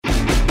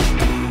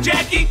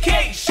Jackie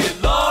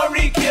Cation,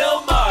 Laurie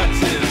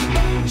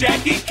Kilmartin.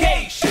 Jackie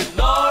Cation,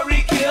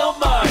 Laurie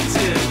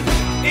Kilmartin.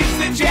 It's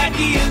the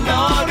Jackie and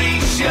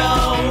Laurie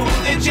Show.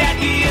 The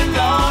Jackie and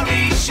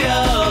Laurie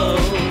Show.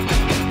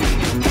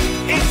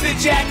 It's the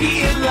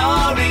Jackie and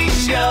Laurie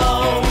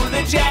Show.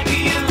 The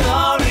Jackie and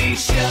Laurie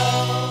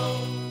Show.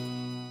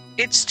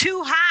 It's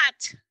too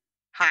hot.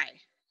 Hi.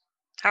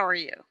 How are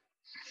you?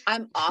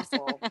 I'm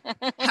awful.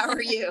 How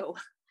are you?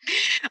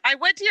 I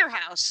went to your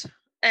house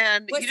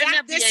and Was you didn't that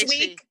have the this AC.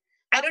 week?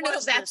 I don't know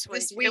if that's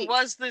this week. It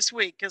was this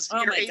week because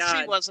Oh your my AC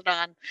God. wasn't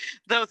on.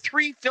 Though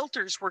 3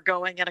 filters were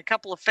going and a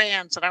couple of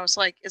fans, and I was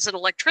like, "Is it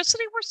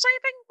electricity we're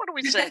saving? What are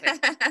we saving?"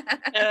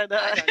 And,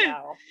 I don't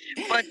know.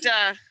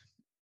 But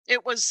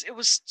it was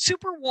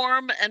super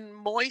warm and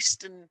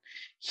moist and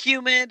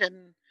humid,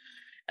 and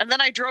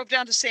then I drove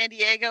down to San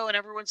Diego, and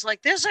everyone's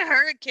like, "There's a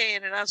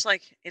hurricane," and I was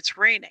like, "It's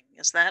raining.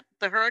 Is that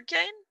the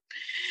hurricane?"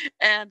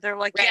 And they're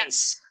like, Right.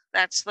 "Yes,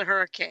 that's the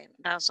hurricane."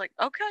 And I was like,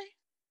 "Okay."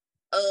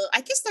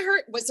 I guess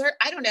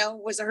I don't know,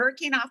 was a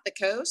hurricane off the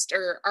coast,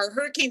 or are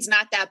hurricanes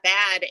not that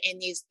bad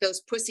and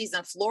those pussies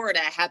in Florida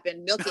have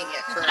been milking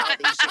it for all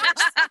these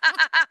years?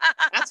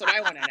 That's what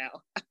I want to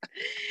know.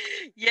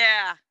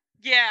 Yeah,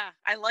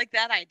 I like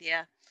that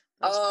idea.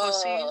 Those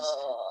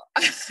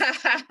pussies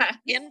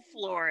in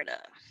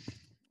Florida.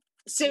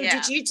 So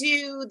Yeah. did you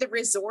do the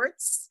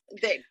resorts? I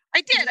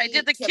did. I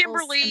did the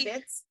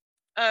Kimberly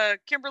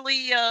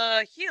Kimberly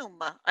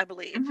Hume, I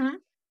believe. Mm-hmm.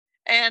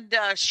 And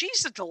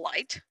she's a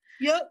delight.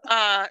 Yep.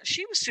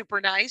 She was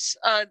super nice.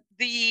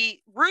 The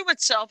room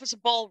itself is a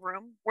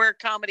ballroom where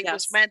comedy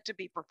was Yes. meant to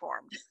be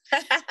performed.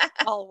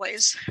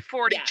 Always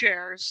 40 Yeah.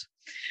 chairs,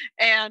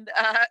 and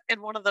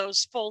in one of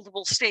those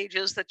foldable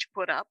stages that you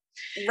put up.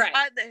 Right.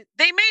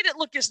 They made it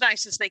look as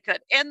nice as they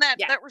could, and that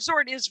Yeah.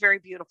 resort is very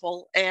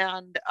beautiful,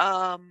 and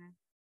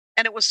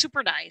it was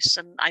super nice.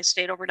 And I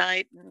stayed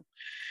overnight and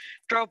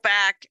drove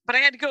back, but I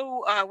had to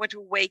go. Went to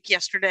a wake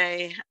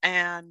yesterday,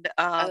 and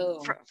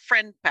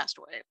friend passed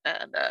away,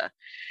 and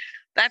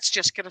that's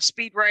just going to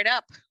speed right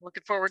up.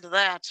 Looking forward to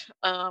that.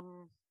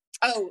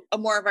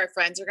 More of our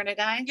friends are going to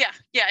die? Yeah.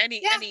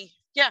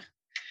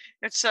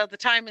 It's the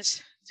time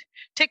is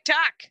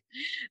TikTok.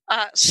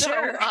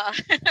 Sure.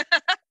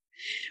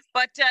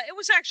 But it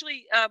was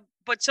actually,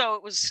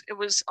 it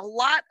was a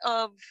lot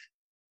of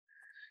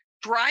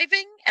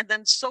driving and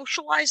then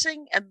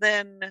socializing and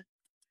then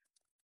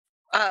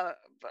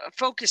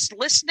focused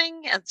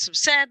listening and some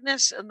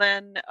sadness and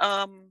then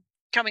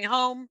coming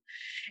home.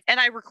 And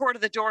I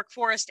recorded the Dork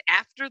Forest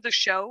after the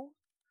show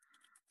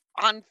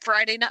on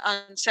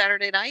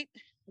Saturday night.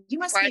 You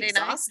must Friday be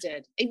night.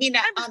 exhausted. I mean,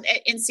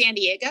 in San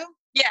Diego?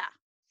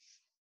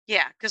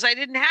 Yeah, because I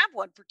didn't have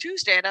one for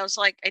Tuesday, and I was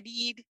like, I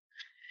need.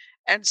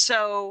 And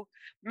so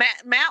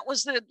Matt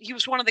was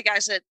one of the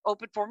guys that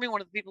opened for me,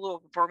 one of the people who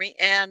opened for me,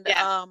 and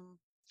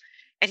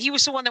he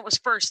was the one that was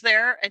first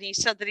there, and he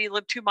said that he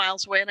lived 2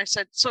 miles away, and I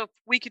said, so if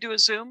we could do a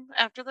Zoom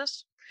after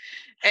this,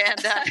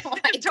 and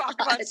talk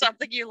about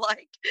something you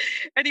like,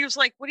 and he was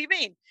like, what do you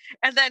mean?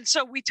 And then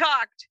so we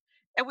talked.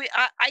 And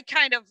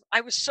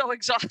I was so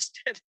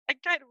exhausted. I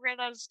kind of ran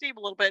out of steam a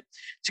little bit.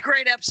 It's a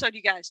great episode,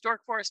 you guys,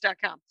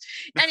 dorkforest.com.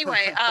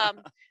 Anyway,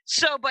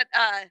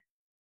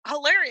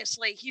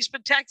 hilariously, he's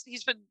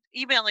been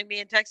emailing me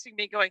and texting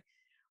me going,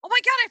 oh my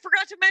God, I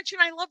forgot to mention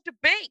I love to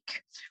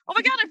bake. Oh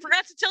my God, I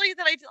forgot to tell you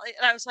that and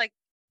I was like,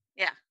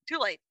 yeah, too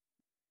late.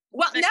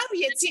 Well, no,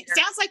 it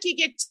sounds like you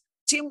get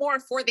 2 more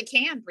for the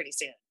can pretty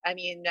soon. I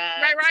mean,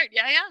 right.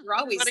 Yeah. You're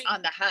always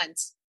on the hunt.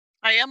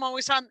 I am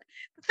always on.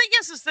 The thing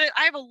is that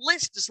I have a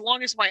list as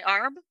long as my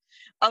arm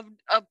of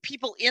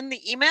people in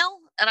the email,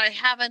 and I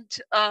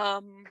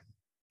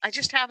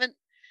just haven't.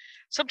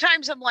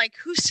 Sometimes I'm like,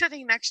 who's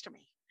sitting next to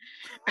me?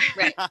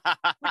 Right.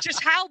 Which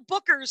is how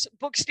bookers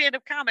book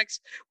stand-up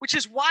comics, which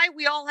is why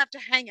we all have to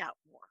hang out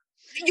more.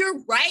 You're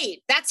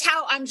right.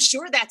 I'm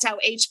sure that's how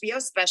HBO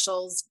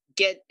specials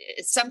get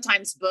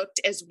sometimes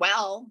booked as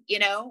well,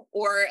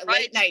 or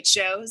late night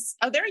shows.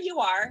 Oh, there you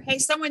are. Hey,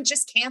 someone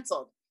just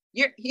canceled.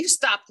 You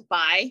stopped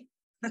by.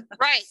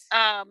 Right.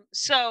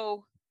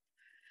 So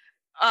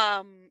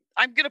I'm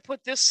going to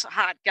put this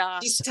hot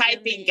goss. He's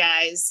typing,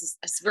 guys.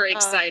 It's very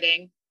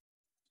exciting.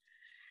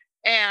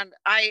 And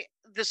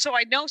so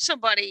I know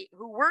somebody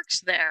who works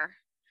there.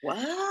 What?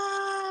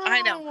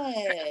 I know.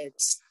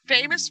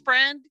 Famous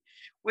friend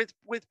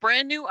with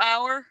Brand New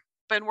Hour.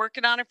 Been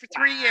working on it for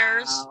 3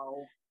 years.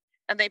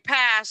 And they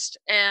passed.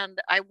 And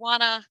I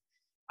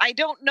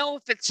don't know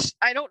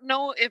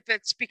if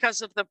it's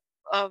because of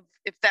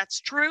if that's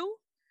true.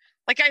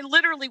 Like, I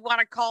literally want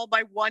to call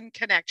my one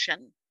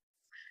connection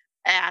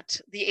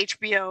at the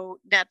HBO,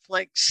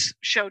 Netflix,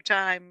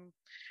 Showtime,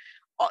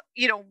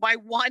 my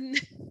one,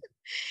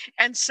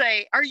 and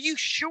say, are you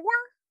sure?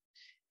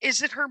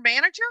 Is it her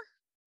manager?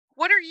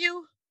 What are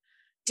you?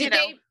 Did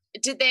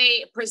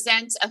they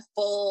present a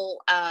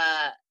full,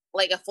 a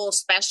full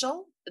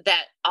special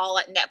that all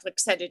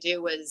Netflix had to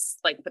do was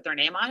like put their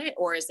name on it?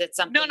 Or is it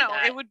something? No,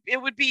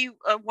 it would be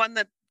one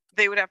that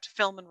they would have to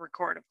film and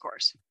record, of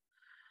course.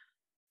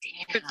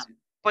 Damn.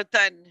 But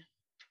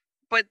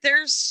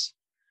there's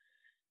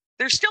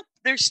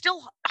they're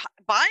still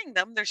buying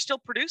them. They're still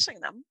producing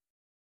them.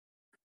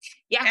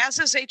 Yeah. As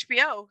is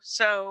HBO.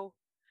 So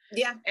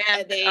yeah,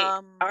 and they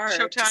are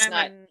Showtime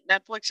and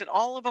Netflix, and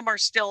all of them are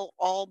still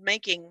all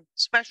making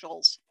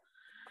specials.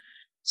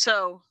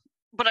 So,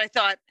 but I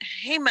thought,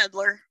 hey,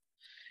 Medler,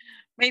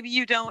 maybe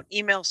you don't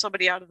email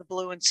somebody out of the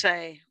blue and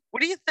say,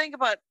 what do you think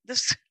about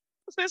this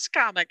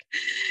comic?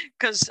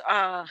 Because,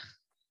 I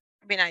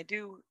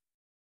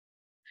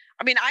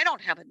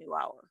don't have a new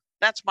hour.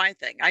 That's my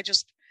thing.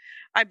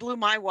 I blew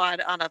my wad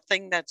on a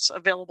thing that's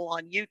available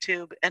on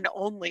YouTube and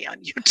only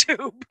on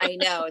YouTube. I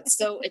know. It's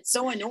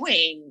so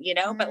annoying,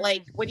 but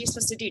like, what are you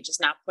supposed to do?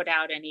 Just not put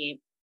out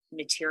any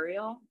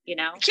material,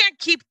 I can't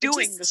keep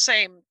doing the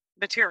same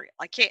material.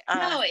 I can't.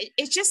 No,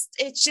 it's just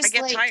I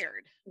get like,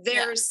 tired.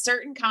 There's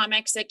certain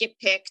comics that get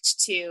picked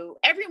to,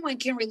 everyone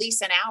can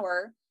release an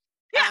hour.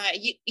 Yeah.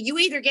 You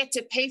either get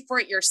to pay for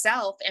it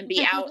yourself and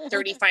be out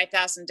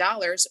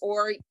 $35,000,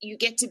 or you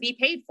get to be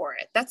paid for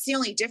it. That's the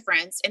only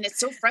difference. And it's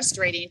so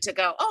frustrating to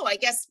go, oh, I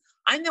guess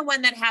I'm the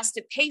one that has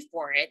to pay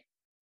for it.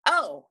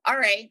 Oh, all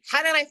right.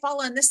 How did I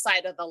fall on this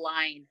side of the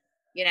line?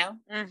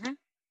 Mm-hmm.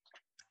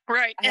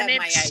 Right. I have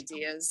my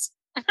ideas.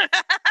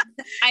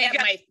 I have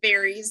my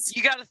theories.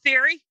 You got a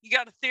theory?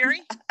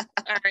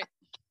 All right.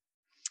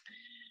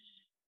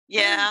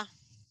 Yeah.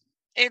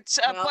 It's,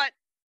 but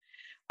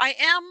I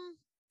am,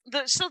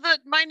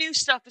 my new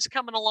stuff is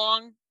coming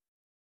along.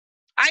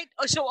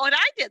 So what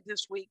I did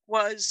this week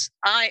was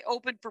I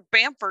opened for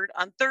Bamford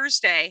on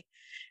Thursday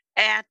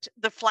at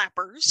the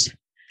Flappers.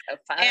 Oh,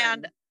 fun.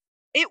 And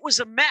it was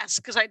a mess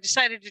because I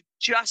decided to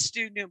just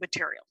do new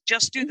material,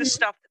 just do the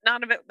stuff,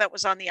 none of it that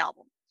was on the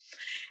album.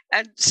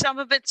 And some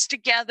of it's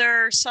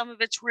together, some of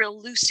it's real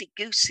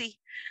loosey-goosey,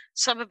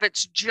 some of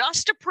it's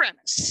just a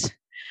premise.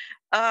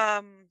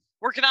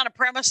 Working on a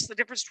premise, the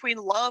difference between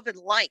love and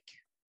like.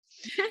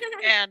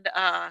 And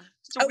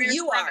it's a weird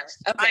premise.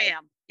 Okay. I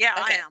am. Yeah,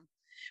 okay. I am.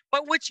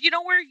 But where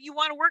you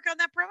want to work on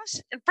that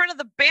premise? In front of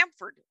the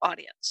Bamford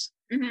audience.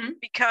 Mm-hmm.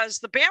 Because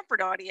the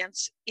Bamford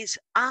audience is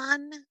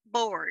on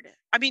board.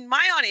 I mean,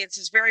 my audience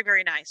is very,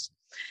 very nice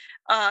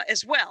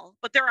as well,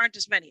 but there aren't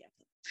as many of them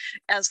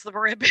as the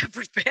Maria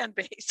Bamford fan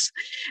base.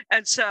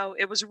 And so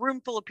it was a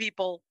room full of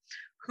people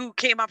who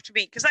came up to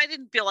me because I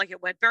didn't feel like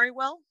it went very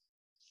well.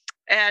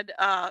 And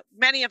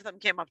many of them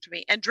came up to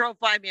me and drove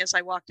by me as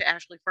I walked to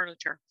Ashley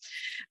Furniture,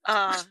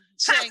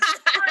 saying,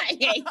 I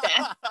hate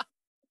that.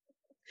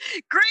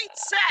 Great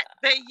set,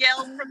 they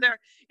yelled from there.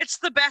 It's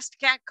the best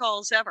cat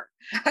calls ever.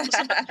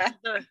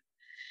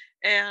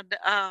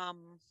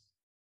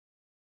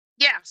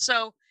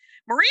 So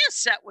Maria's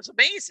set was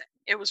amazing.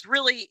 It was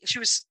really,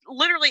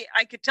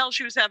 I could tell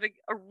she was having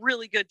a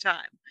really good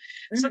time.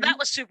 Mm-hmm. So that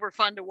was super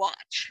fun to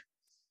watch.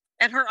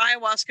 And her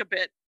ayahuasca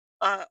bit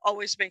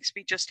always makes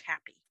me just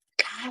happy.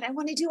 God, I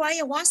want to do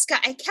ayahuasca.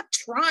 I kept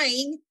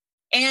trying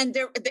and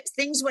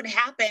things would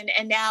happen.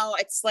 And now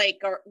it's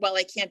like,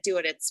 I can't do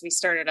it. We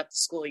started up the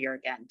school year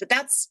again, but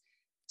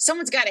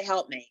someone's got to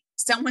help me.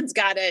 Someone's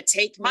got to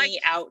take me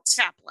out.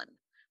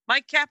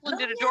 Mike Kaplan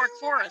did a dork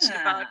for us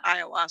about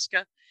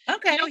ayahuasca.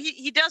 Okay.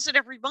 He does it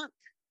every month.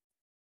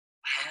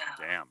 Wow.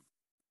 Damn.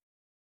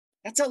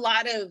 That's a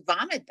lot of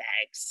vomit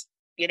bags,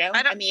 he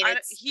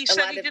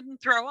said he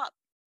didn't throw up.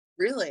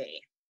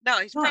 Really? No,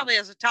 he probably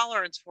has a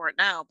tolerance for it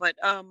now, but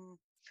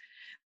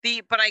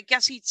I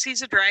guess he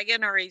sees a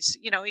dragon, or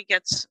he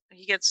gets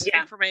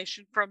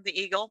information from the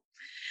eagle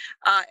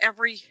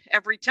every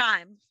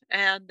time,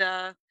 and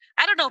I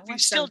don't know if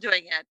he's still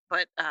doing it,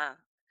 but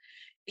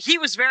he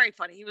was very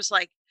funny. He was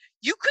like,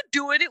 "You could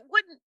do it; it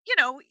wouldn't,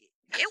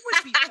 it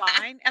would be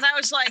fine." And I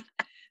was like,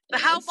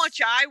 "How much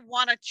I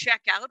want to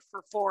check out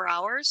for 4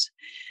 hours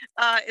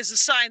is a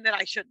sign that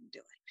I shouldn't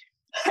do it,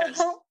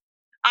 because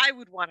I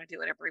would want to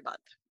do it every month."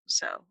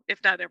 So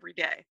if not every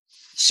day.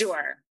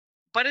 Sure.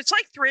 But it's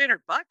like $300,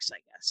 I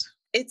guess.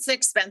 It's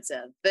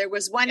expensive. There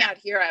was one out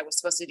here I was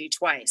supposed to do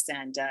twice,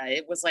 and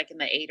it was like in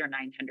the $800 or $900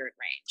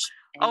 range.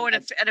 And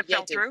it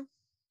fell through?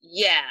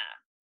 Yeah.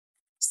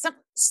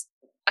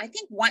 I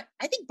think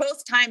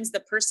both times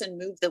the person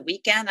moved the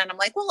weekend, and I'm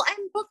like, well,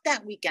 I'm booked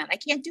that weekend. I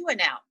can't do it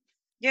now.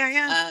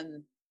 Yeah.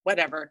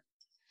 Whatever.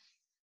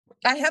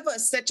 I have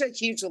such a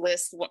huge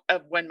list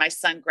of when my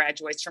son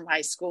graduates from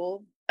high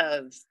school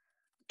of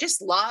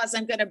just laws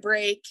I'm going to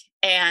break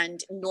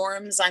and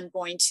norms I'm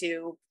going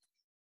to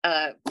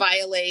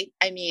violate.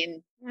 I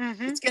mean,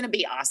 It's going to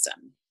be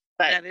awesome.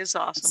 But that is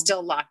awesome. I'm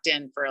still locked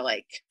in for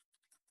like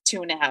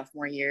 2.5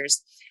 more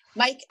years.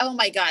 Mike, oh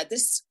my God,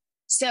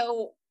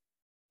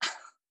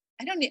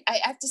 I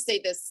have to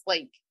say this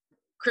like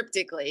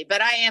cryptically,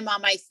 but I am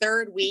on my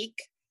 3rd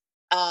week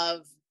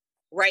of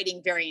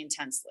writing very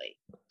intensely.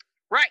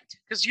 Right.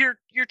 Because you're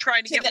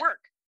trying to get work.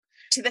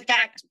 To the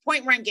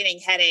point where I'm getting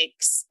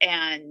headaches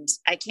and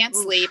I can't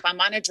sleep.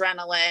 I'm on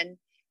adrenaline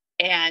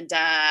and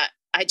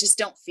I just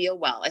don't feel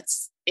well.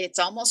 It's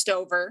almost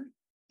over,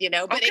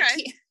 but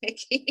it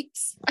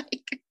keeps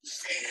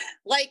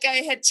like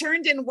I had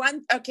turned in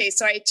one. Okay.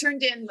 So I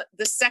turned in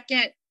the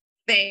second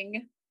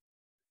thing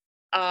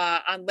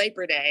on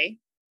Labor Day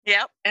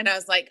Yep. And I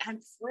was like, I'm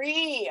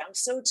free. I'm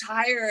so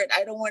tired.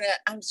 I don't want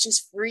to, I'm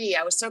just free.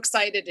 I was so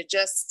excited to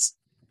just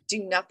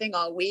do nothing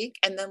all week.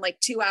 And then like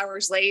 2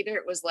 hours later,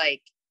 it was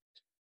like,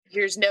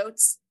 here's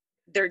notes.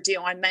 They're due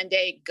on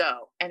Monday,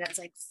 go. And it's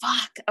like,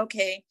 fuck.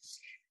 Okay.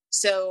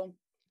 So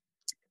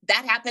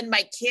that happened.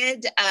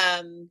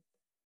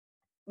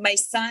 My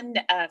son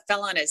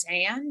fell on his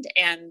hand,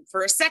 and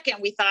for a second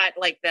we thought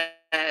like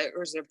it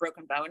was a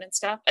broken bone and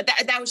stuff.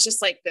 That was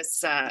just like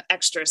this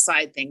extra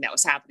side thing that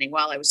was happening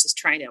while I was just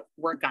trying to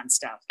work on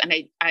stuff, and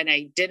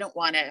I didn't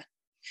want to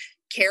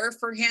care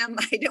for him.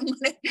 I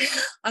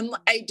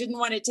didn't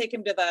want to take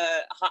him to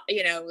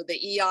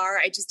the ER.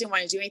 I just didn't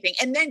want to do anything.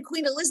 And then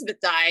Queen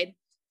Elizabeth died.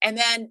 And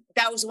then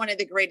that was one of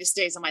the greatest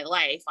days of my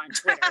life on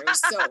Twitter. It was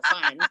so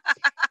fun.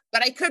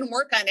 But I couldn't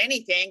work on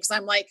anything because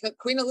I'm like,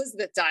 Queen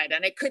Elizabeth died,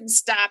 and I couldn't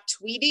stop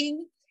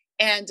tweeting.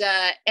 And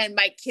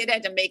my kid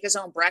had to make his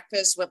own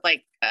breakfast with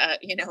like a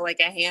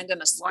hand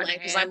and a spoon,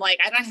 because I'm like,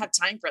 I don't have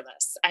time for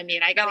this. I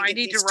mean, I gotta get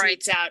these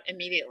tweets out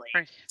immediately.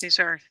 Right. These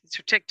are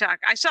TikTok.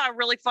 I saw a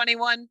really funny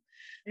one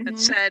that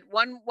said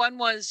one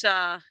was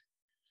I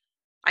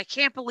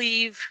can't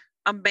believe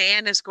a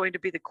man is going to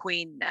be the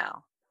queen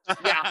now.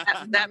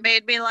 Yeah, that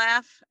made me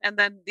laugh. And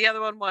then the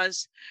other one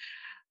was,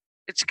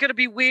 it's going to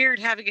be weird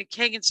having a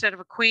king instead of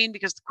a queen,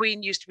 because the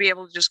queen used to be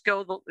able to just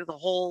go the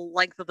whole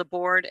length of the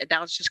board, and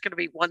now it's just going to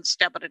be one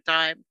step at a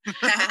time.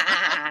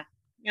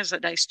 It's a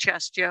nice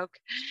chess joke.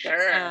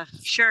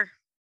 Sure.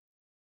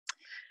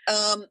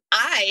 I'm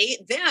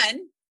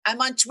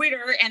on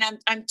Twitter, and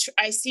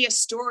I see a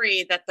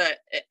story that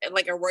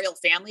like a royal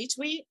family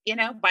tweet,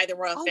 by the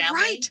royal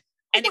family, right.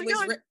 And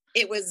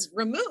it was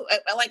removed.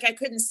 Like I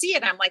couldn't see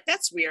it. I'm like,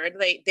 that's weird.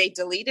 They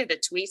deleted a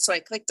tweet. So I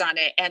clicked on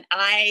it, and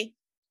I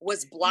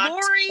was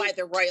blocked by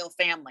the royal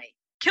family.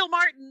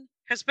 Kilmartin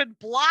has been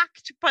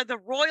blocked by the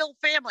royal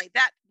family.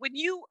 I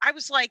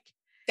was like,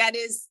 that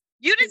is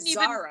you didn't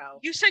bizarro.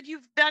 You said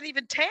you've not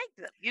even tagged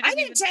them. I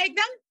didn't tag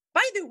them.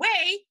 By the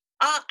way,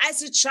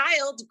 as a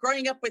child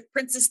growing up with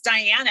Princess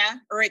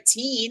Diana, or a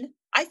teen,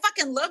 I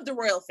fucking love the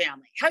royal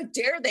family. How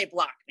dare they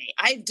block me?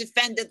 I've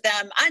defended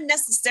them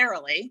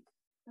unnecessarily.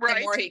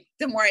 Right.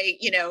 The more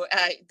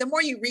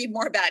you read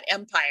more about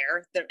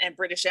Empire and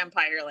British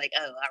Empire, like,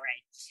 oh, all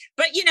right.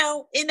 But,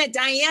 in the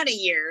Diana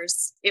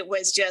years, it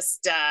was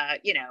just, a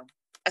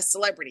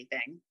celebrity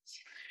thing.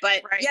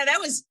 But yeah,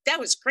 that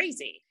was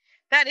crazy.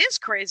 That is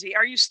crazy.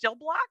 Are you still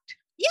blocked?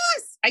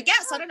 Yes, I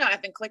guess. I don't know. I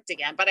haven't clicked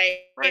again, but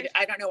I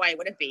don't know why I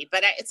wouldn't be.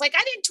 But it's like,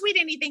 I didn't tweet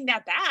anything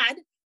that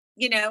bad.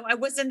 I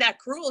wasn't that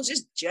cruel. It's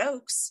just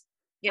jokes,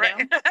 know.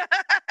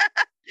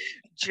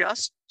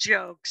 Just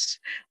jokes.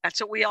 That's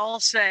what we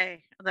all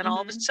say. And then all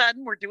of a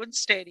sudden we're doing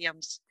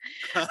stadiums.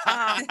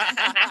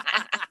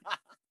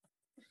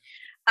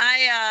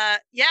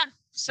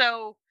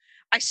 So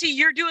I see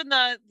you're doing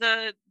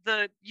the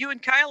you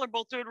and Kyle are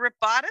both doing Rip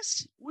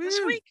Bodice this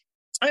week.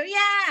 Oh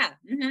yeah.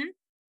 Mm-hmm.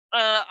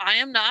 I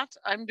am not.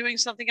 I'm doing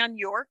something on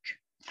York.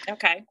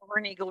 Okay. Over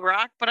in Eagle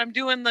Rock, but I'm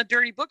doing the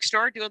Dirty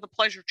Bookstore, doing the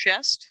Pleasure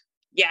Chest.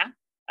 Yeah.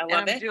 I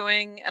love it. I'm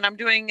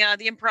doing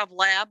the Improv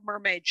Lab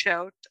Mermaid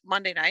Show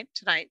Monday night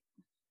tonight.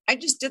 I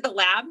just did the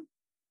lab,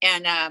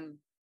 and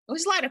it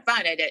was a lot of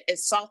fun.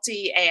 It's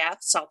salty AF,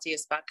 salty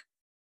as fuck.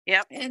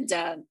 Yep. And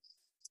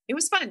it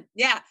was fun.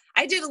 Yeah.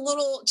 I did a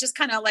little, just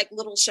kind of like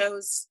little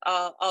shows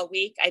all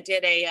week. I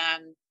did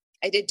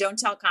Don't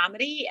Tell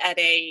Comedy at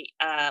a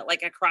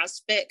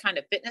CrossFit kind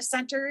of fitness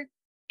center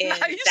in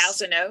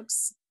Thousand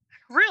Oaks.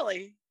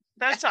 Really?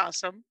 That's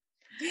awesome.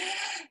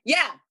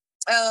 Yeah.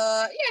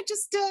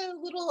 Just a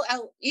little,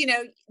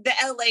 the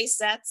LA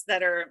sets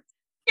that are,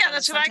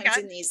 that's what I got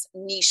in these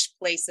niche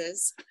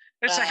places.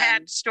 There's a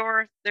hat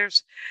store.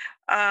 There's,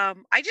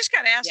 I just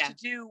got asked to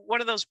do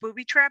one of those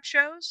booby trap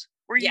shows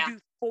where you do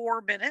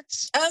 4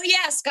 minutes. Oh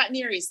yeah. Scott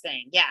Neary's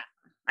thing. Yeah.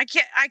 I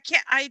can't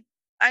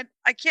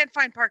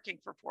find parking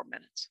for 4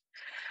 minutes,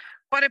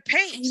 but it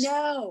pays.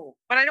 No,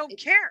 but I don't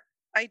care.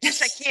 I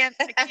can't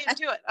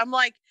do it. I'm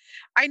like,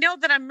 I know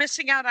that I'm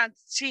missing out on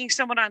seeing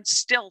someone on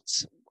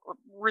stilts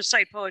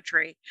recite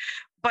poetry,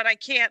 but I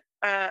can't.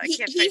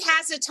 He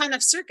has a ton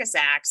of circus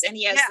acts, and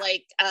he has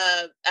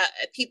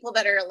people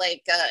that are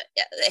like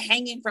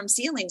hanging from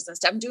ceilings and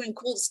stuff. I'm doing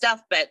cool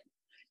stuff, but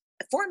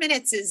 4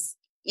 minutes is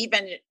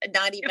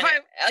not even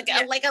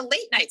like a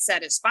late night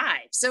set is 5.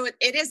 So it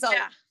is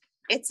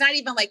it's not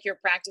even like you're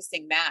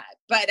practicing that,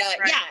 but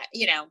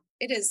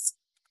it is.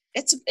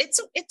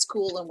 It's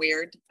cool and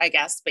weird, I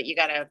guess, but you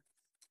gotta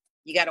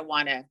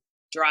want to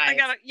drive.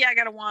 I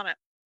gotta want it.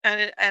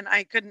 And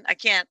I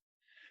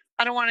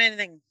don't want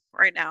anything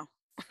right now.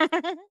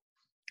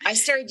 I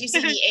started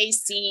using the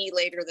AC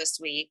later this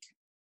week.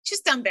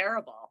 Just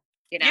unbearable,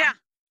 Yeah.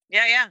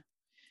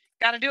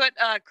 Got to do it.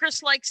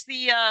 Chris likes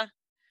she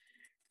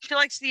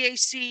likes the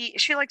AC.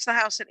 She likes the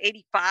house at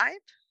 85.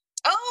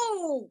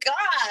 Oh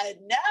God,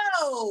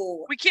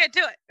 no. We can't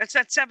do it. It's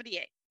at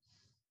 78.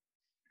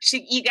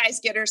 You guys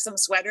get her some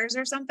sweaters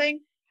or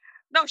something?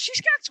 No, she's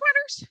got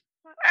sweaters.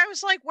 I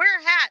was like, wear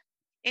a hat.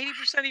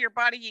 80% of your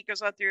body heat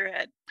goes out through your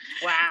head.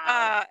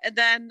 Wow. And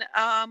then,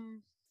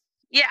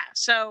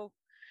 so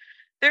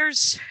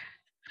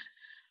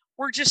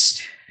we're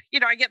just,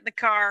 I get in the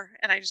car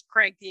and I just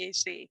crank the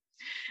AC,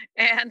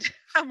 and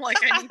I'm like,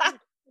 I need to.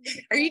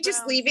 Are you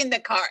just leaving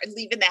the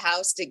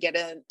house to get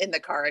in the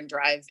car and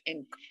drive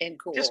in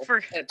cool, just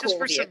for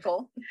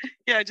vehicle?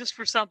 Just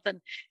for something.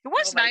 It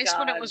was nice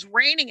when it was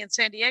raining in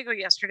San Diego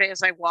yesterday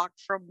as I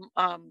walked from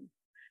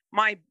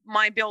my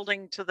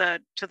building to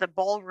the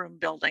ballroom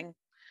building.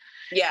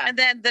 Yeah. And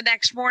then the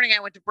next morning I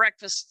went to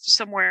breakfast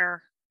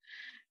somewhere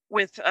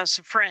with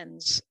some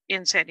friends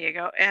in San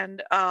Diego,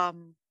 and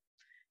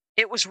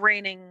it was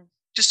raining,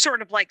 just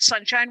sort of like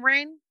sunshine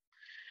rain.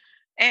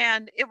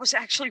 And it was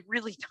actually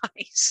really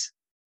nice.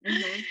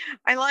 Mm-hmm.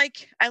 I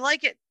like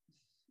it.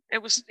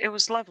 It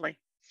was lovely.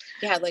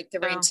 Yeah, I like the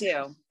rain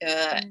too.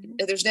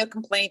 There's no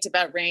complaint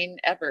about rain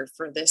ever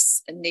for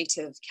this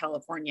native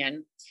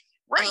Californian.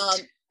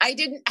 Right. I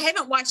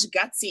haven't watched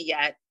Gutsy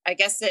yet. I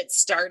guess it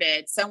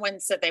started. Someone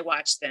said they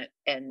watched it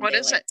and what they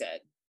is liked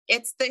it?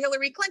 It's the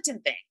Hillary Clinton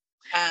thing.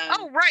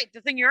 Right,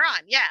 the thing you're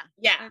on. Yeah.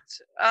 Yeah.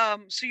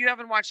 So you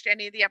haven't watched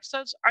any of the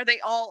episodes? Are they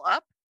all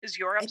up? Is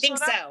your episode I think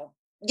so. Up?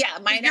 Yeah,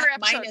 mine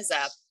is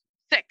up.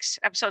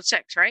 Episode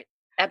 6, right?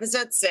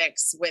 Episode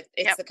 6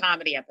 the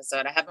comedy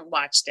episode. I haven't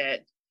watched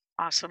it.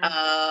 Awesome.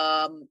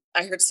 I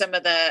heard some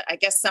of the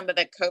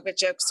COVID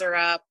jokes are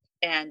up,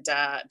 and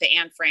the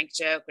Anne Frank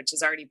joke, which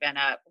has already been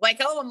up. I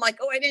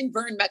didn't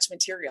burn much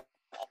material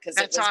because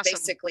it was awesome.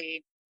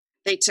 Basically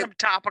they took some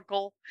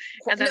topical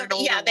and then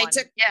they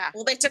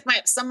took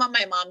some of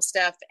my mom's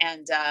stuff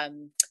and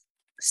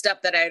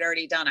stuff that I had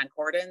already done on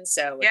Corden.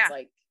 So it's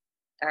like,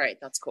 all right,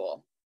 that's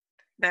cool.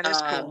 That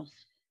is cool.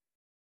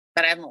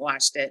 But I haven't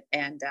watched it,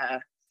 and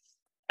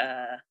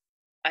I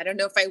don't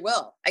know if I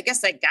will. I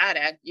guess we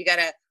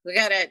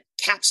gotta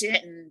caption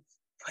it and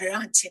put it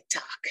on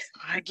TikTok.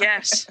 I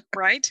guess,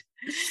 right?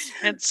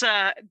 It's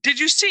did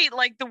you see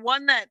the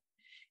one that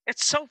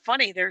it's so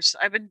funny?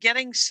 I've been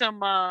getting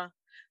some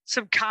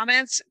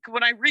comments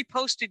when I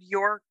reposted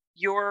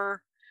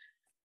your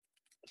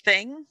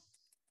thing.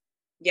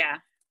 Yeah.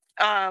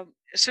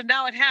 So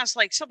now it has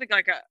something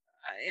like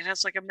it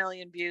has 1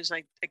 million views.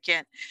 I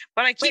can't,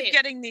 but I keep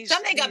getting these.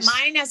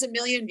 Mine has 1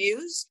 million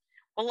views.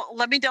 Well,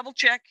 let me double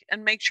check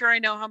and make sure I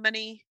know how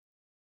many.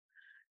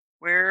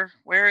 Where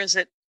is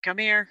it? Come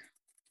here.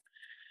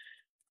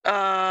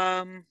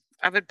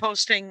 I've been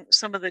posting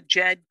some of the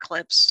Jed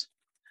clips.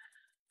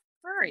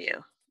 Where are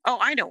you? Oh,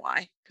 I know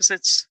why.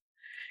 Because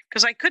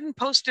I couldn't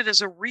post it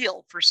as a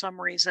reel for some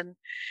reason.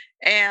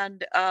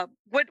 And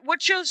what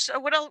shows?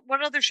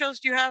 What other shows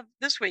do you have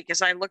this week?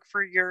 As I look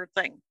for your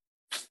thing.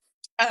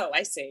 Oh,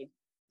 I see.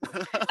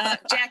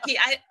 Jackie,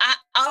 I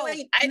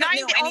don't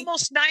know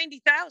almost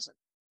 90,000.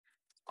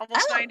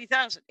 Almost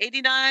 90,000.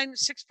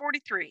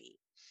 89,643.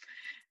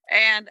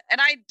 And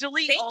I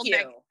delete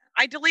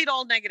I delete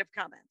all negative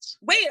comments.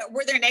 Wait,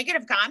 were there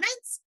negative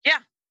comments? Yeah.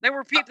 There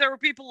were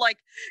people like,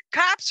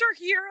 cops are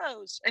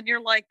heroes, and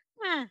you're like,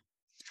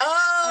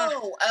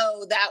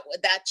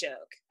 that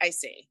joke. I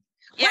see.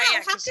 Yeah,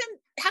 wow,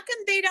 how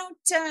come they don't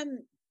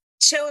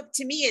show up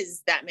to me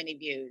as that many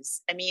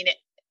views? I mean,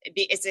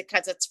 is it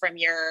because it's from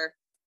your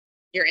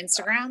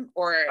Instagram,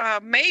 or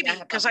maybe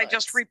because I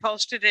just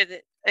reposted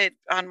it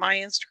on my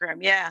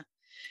Instagram. Yeah,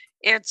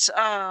 it's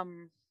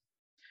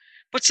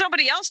but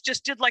somebody else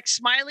just did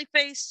smiley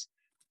face,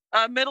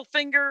 middle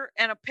finger,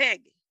 and a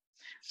pig.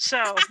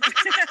 So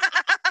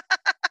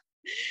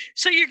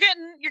so you're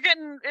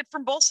getting it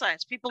from both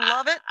sides. People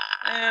love it,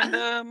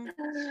 and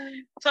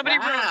somebody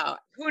wrote,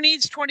 "Who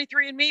needs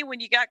 23andMe when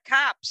you got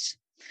cops?"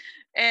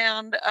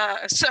 And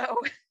so.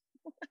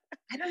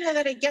 I don't know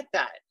that I get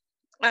that.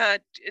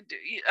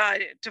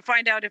 To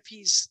find out if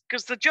he's,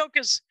 because the joke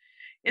is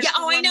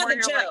I know the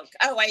joke.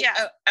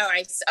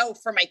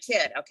 For my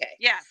kid. Okay.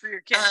 Yeah, for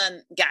your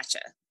kid. Gotcha.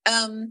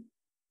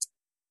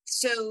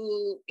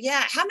 So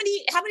yeah, how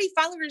many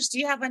followers do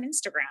you have on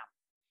Instagram?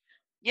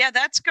 Yeah,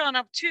 that's gone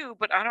up too,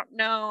 but I don't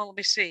know. Let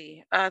me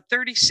see.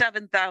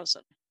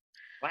 37,000.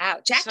 Wow,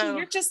 Jackie,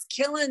 you're just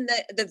killing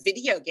the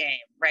video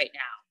game right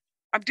now.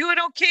 I'm doing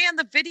okay in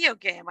the video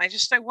game. I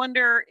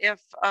wonder if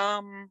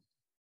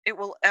it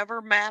will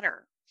ever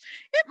matter.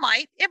 It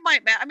might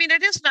matter. I mean,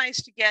 it is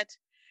nice to get,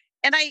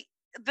 and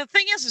the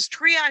thing is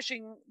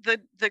triaging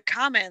the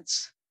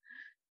comments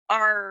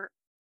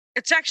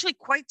it's actually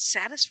quite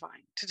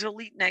satisfying to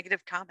delete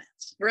negative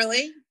comments.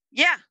 Really?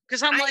 Yeah.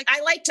 Cause I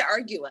like to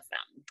argue with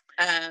them.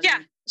 Yeah.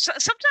 So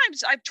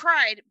sometimes I've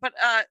tried, but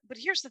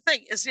here's the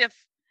thing is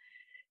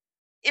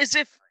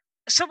if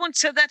someone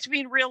said that to me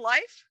in real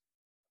life,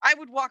 I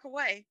would walk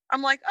away.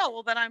 I'm like, oh,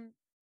 well then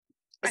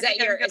is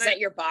that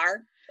your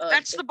bar?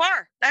 That's the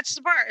bar. That's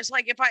the bar. It's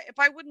like if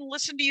I wouldn't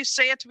listen to you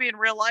say it to me in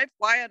real life,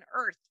 why on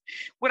earth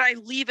would I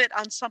leave it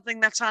on something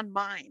that's on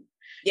mine?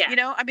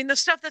 Yeah. I mean, the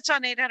stuff that's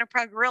on 800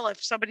 Pound Gorilla,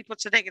 if somebody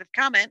puts a negative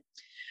comment,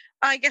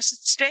 I guess it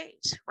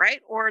stays,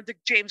 right? Or the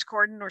James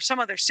Corden or some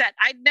other set.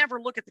 I'd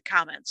never look at the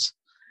comments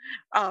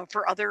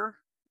for other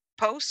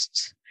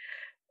posts.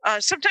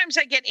 Sometimes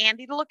I get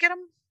Andy to look at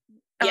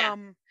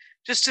them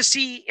just to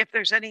see if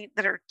there's any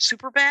that are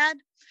super bad.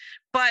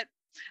 But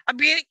I'm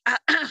being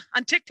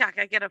on TikTok.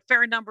 I get a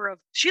fair number of.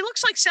 She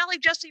looks like Sally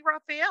Jesse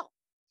Raphael.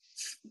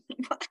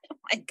 Oh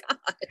my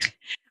God!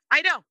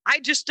 I know. I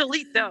just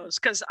delete those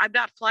because I'm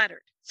not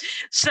flattered.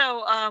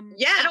 So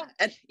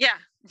yeah,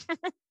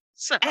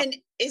 so and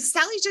is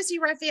Sally Jesse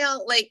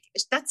Raphael like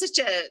that's such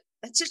a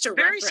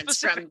very reference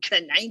specific.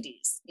 from the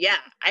 90s? Yeah,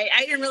 I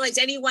didn't realize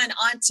anyone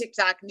on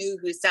TikTok knew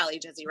who Sally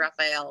Jesse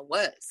Raphael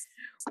was.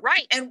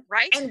 Right, and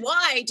right. And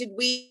why did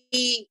we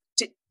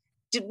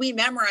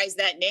memorize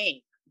that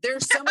name?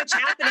 There's so much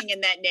happening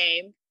in that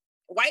name.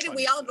 Why did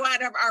we all go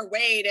out of our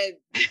way to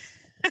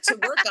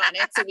work on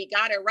it so we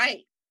got it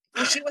right?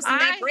 Well, she wasn't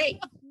that great.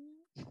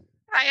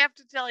 I have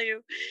to tell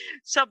you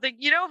something.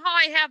 You know how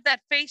I have that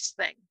face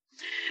thing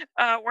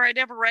where I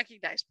never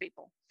recognize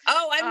people?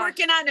 Oh, I'm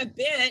working on a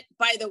bit,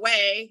 by the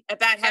way,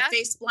 about how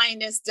face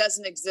blindness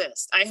doesn't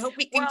exist. I hope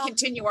we can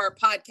continue our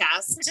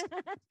podcast,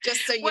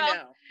 just so you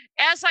know.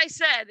 As I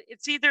said,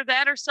 it's either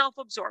that or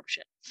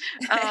self-absorption.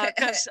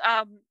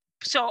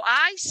 So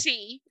I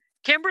see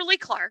Kimberly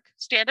Clark,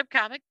 stand-up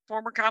comic,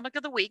 former comic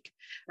of the week,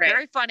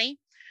 very funny.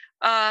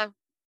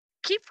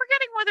 Keep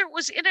forgetting whether it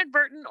was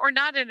inadvertent or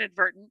not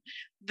inadvertent,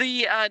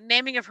 the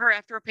naming of her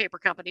after a paper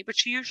company, but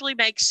she usually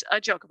makes a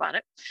joke about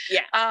it.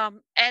 Yeah.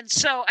 And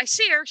so I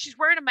see her, she's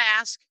wearing a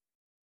mask.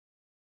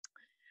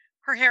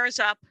 Her hair is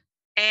up.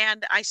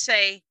 And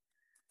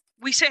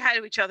we say hi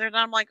to each other. And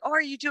I'm like, oh,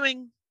 are you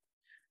doing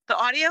the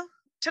audio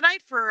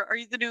tonight you're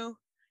the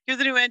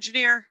new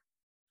engineer?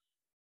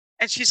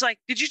 And she's like,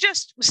 did you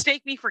just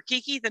mistake me for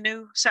Kiki, the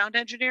new sound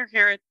engineer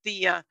here at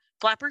the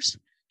Flappers?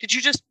 Did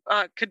you just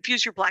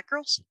confuse your black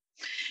girls?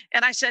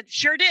 And I said,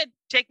 sure did.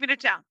 Take me to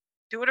town.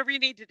 Do whatever you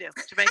need to do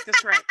to make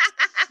this right.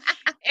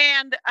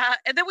 And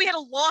then we had a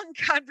long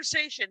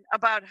conversation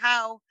about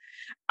how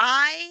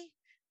I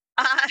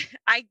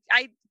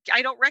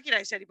don't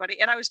recognize anybody.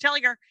 And I was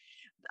telling her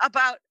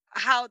about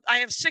how I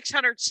have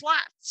 600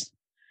 slots.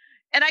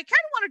 And I kind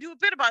of want to do a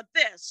bit about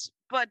this,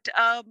 but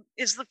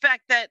is the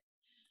fact that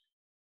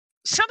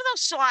some of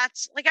those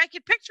slots, like I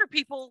could picture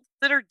people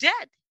that are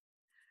dead.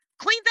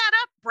 Clean that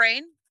up,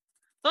 brain.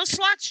 Those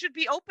slots should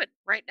be open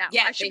right now.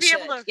 Yeah, I should be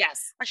able to.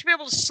 Yes, I should be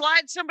able to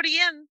slide somebody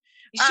in.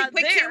 You should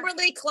put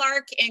Kimberly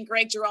Clark in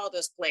Greg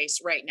Giraldo's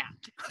place right now.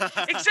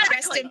 Exactly.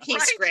 Rest in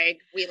peace, Greg.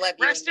 We love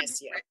you and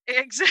miss you.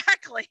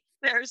 Exactly.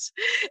 There's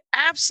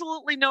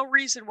absolutely no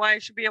reason why I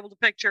should be able to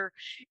picture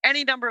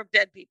any number of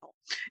dead people,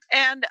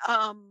 and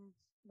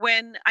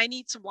when I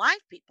need some live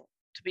people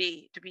to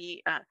be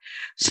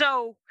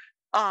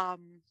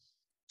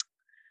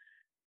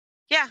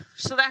yeah,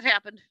 so that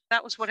happened.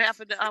 That was what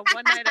happened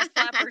one night at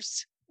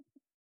Flappers.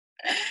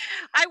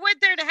 I went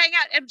there to hang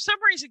out, and for some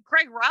reason,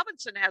 Craig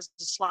Robinson has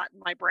the slot in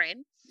my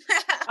brain.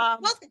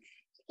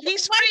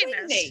 He's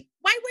famous.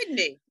 Why wouldn't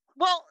he?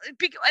 Well, and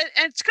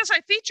it's because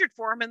I featured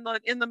for him in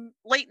the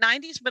late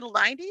 '90s, middle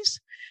 '90s,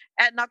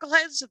 at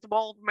Knuckleheads at the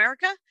Mall of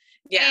America.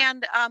 Yeah,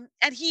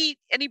 and he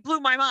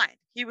blew my mind.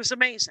 He was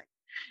amazing,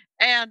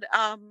 and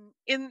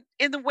in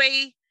the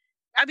way.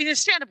 I mean, his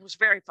stand-up was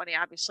very funny,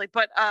 obviously,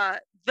 but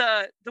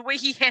the way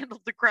he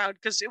handled the crowd,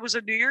 because it was a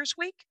New Year's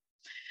week,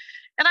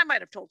 and I might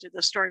have told you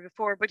this story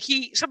before, but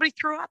somebody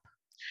threw up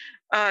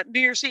New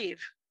Year's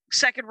Eve,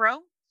 second row,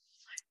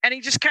 and he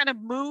just kind of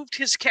moved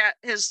his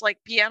like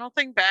piano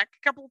thing back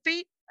a couple of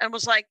feet and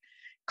was like,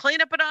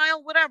 clean up an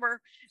aisle, whatever,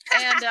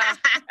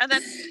 and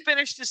then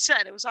finished his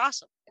set. It was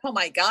awesome. Oh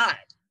my God!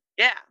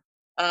 Yeah.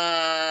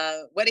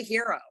 What a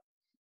hero!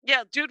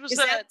 Yeah, dude was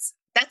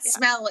that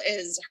smell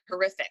is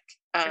horrific.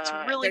 It's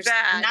really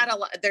bad. Not a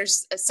lot.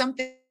 There's some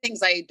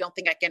things I don't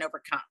think I can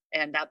overcome,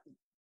 and that,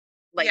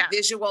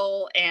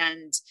 visual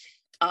and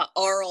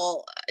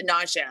oral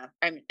nausea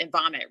and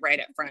vomit right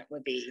up front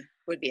would be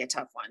a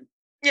tough one.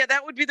 Yeah,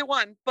 that would be the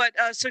one. But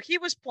so he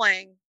was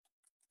playing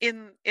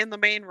in the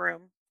main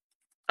room.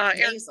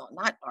 Nasal,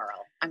 not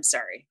oral. I'm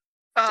sorry.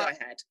 Go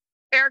ahead.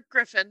 Eric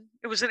Griffin.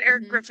 It was an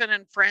Eric Griffin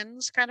and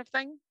Friends kind of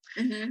thing.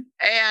 Mm-hmm.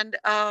 And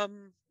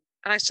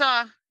I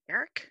saw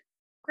Eric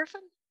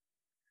Griffin.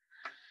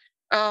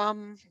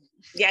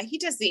 Yeah, he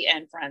does the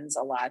and Friends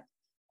a lot.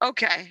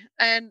 Okay.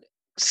 And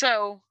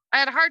so I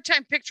had a hard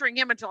time picturing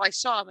him until I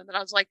saw him, and then I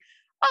was like,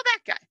 oh, that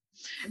guy.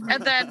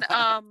 And then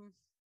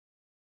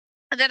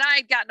I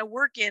had gotten a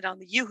work in on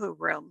the Yoo-Hoo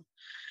room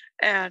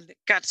and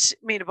got to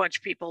meet a bunch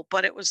of people,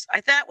 but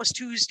that was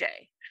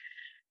Tuesday.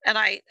 And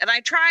I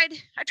tried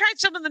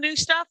some of the new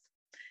stuff.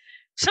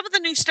 Some of the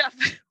new stuff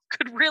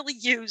could really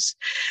use,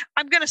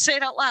 I'm going to say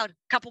it out loud, a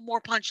couple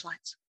more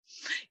punchlines.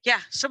 Yeah,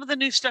 some of the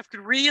new stuff could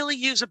really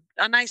use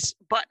a nice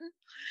button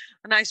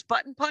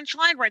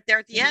punchline right there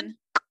at the end.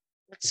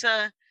 Let's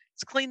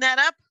clean that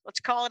up. Let's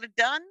call it a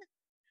done.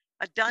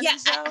 A done. Yeah,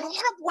 I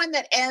have one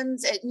that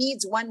ends. It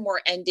needs one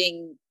more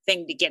ending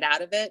thing to get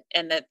out of it,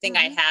 and the thing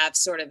I have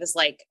sort of is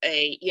like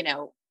a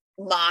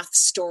moth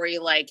story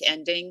like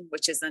ending,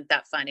 which isn't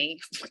that funny.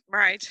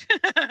 Right.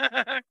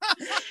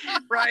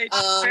 Right.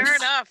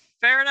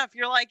 Fair enough.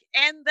 You're like,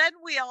 and then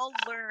we all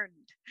learned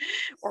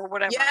or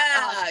whatever.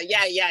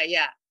 Yeah.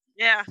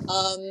 Yeah.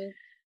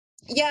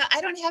 Yeah, I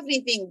don't have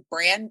anything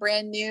brand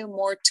new,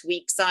 more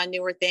tweaks on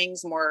newer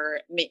things, more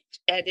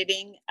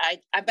editing.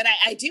 But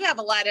I do have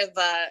a lot of,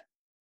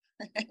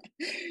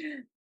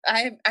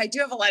 I do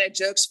have a lot of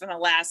jokes from the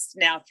last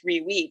now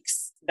 3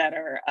 weeks that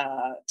are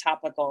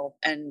topical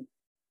and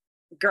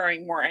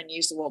growing more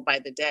unusual by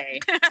the day.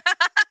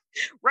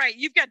 Right.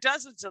 You've got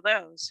dozens of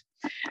those.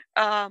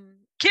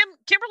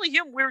 Kimberly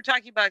Hume, we were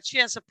talking about, she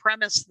has a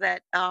premise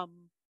that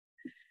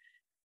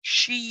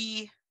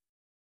she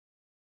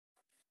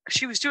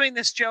was doing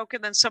this joke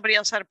and then somebody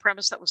else had a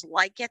premise that was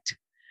like it,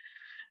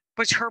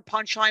 but her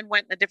punchline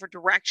went in a different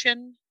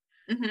direction.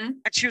 Mm-hmm.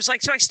 And she was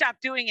like, so I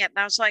stopped doing it. And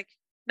I was like,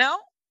 nope.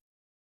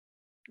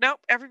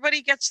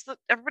 Everybody gets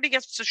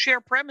to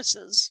share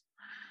premises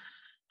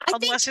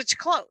unless it's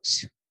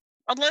close.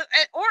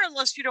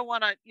 Unless you don't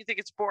want to, you think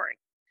it's boring.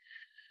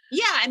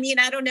 Yeah, I mean,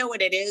 I don't know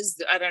what it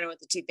is. I don't know what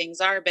the two things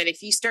are, but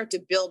if you start to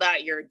build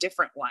out your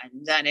different one,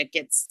 then it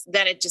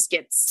just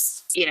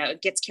gets,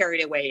 it gets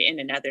carried away in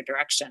another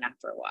direction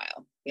after a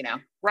while,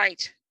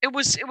 Right. It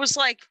was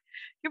like,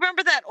 you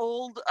remember that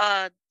old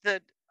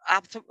the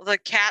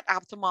cat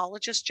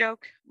ophthalmologist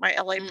joke, my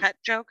LA pet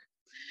joke?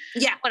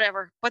 Yeah.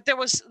 Whatever. But there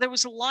was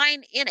a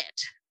line in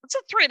it. It's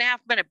a 3.5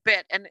 minute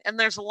bit, and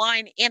there's a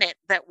line in it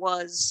that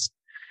was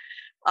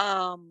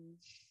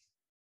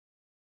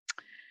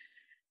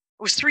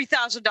it was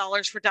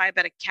 $3,000 for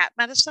diabetic cat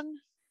medicine,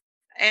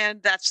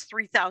 and that's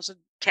 3,000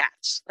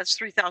 cats. That's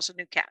 3,000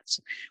 new cats,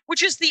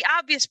 which is the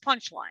obvious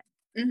punchline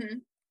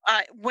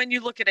when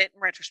you look at it in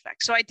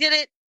retrospect. So I did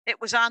it.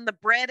 It was on the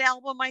Bread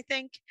album, I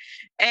think,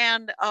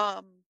 and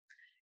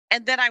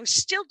then I was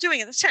still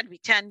doing it. This had to be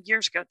 10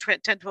 years ago,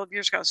 10, 12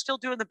 years ago. I was still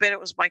doing the bit. It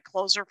was my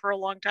closer for a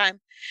long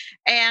time,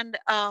 and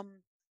I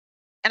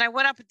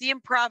went up at the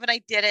Improv and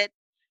I did it,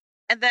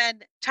 and then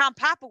Tom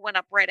Papa went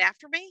up right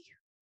after me.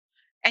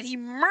 And he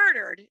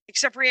murdered,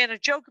 except for he had a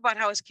joke about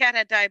how his cat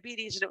had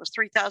diabetes and it was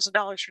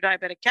 $3,000 for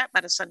diabetic cat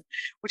medicine,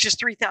 which is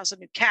 3,000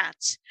 new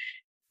cats.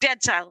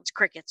 Dead silence,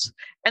 crickets.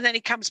 And then he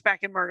comes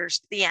back and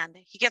murders at the end.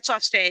 He gets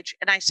off stage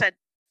and I said,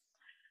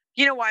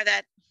 you know why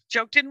that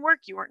joke didn't work?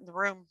 You weren't in the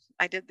room.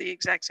 I did the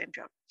exact same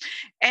joke.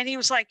 And he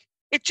was like,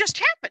 it just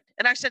happened.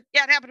 And I said,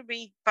 yeah, it happened to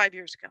me 5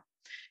 years ago.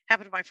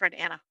 Happened to my friend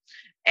Anna.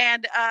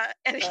 And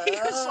he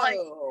was like,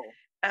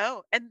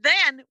 oh. And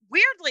then,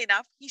 weirdly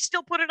enough, he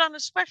still put it on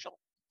his special.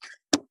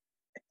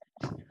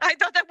 I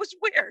thought that was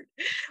weird.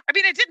 I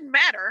mean, it didn't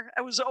matter.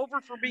 It was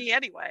over for me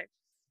anyway.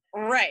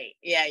 Right.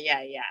 Yeah.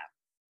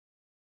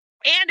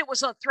 And it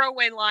was a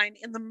throwaway line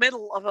in the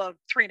middle of a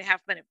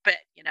 3.5 minute bit,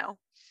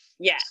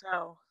 Yeah.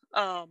 So,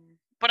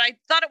 but I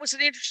thought it was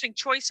an interesting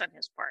choice on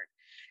his part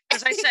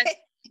because I said,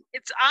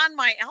 it's on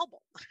my album,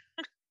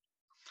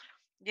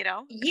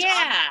 Yeah.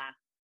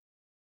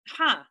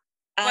 Huh.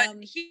 But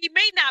he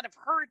may not have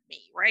heard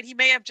me, right? He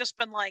may have just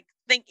been like,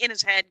 in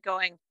his head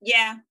going,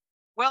 yeah.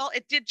 Well,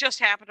 it did just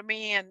happen to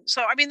me. And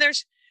so, I mean,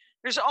 there's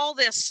all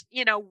this,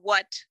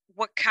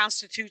 what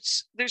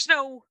constitutes,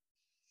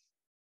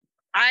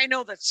 I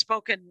know that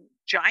Spoken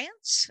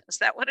Giants, is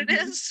that what it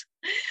is?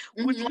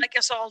 Would like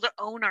us all to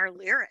own our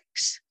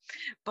lyrics.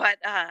 But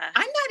I'm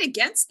not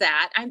against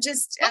that. I'm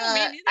just,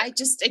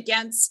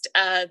 against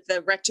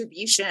the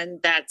retribution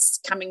that's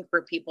coming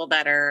for people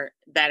that are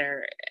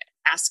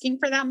asking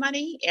for that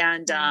money,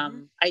 and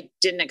I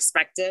didn't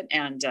expect it,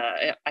 and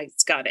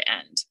it's got to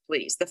end,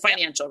 please. The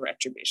financial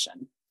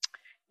retribution.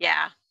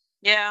 Yeah.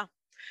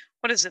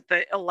 What is it?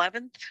 The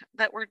 11th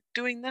that we're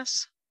doing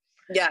this?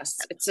 Yes,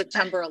 it's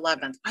September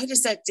 11th. Why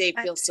does that date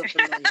feel so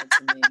familiar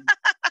to me?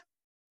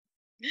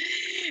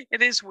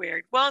 It is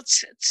weird. Well,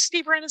 it's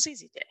Steve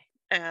Rannazzisi Day,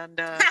 and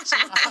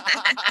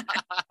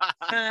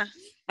I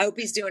hope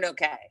he's doing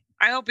okay.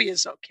 I hope he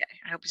is okay.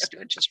 I hope he's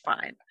doing just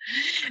fine.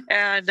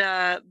 And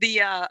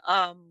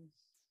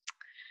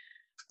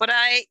but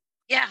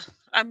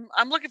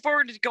I'm looking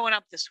forward to going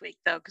up this week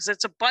though, because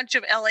it's a bunch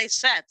of LA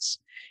sets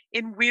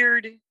in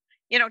weird,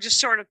 just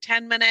sort of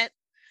 10-minute,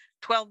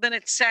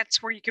 12-minute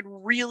sets where you can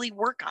really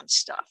work on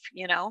stuff.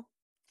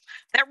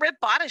 That Rip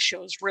Botta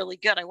show is really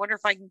good. I wonder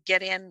if I can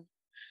get in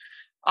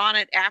on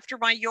it after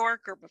my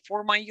York or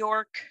before my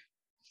York.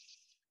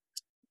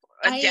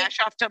 Dash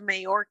off to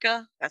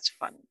Majorca. That's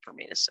fun for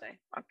me to say.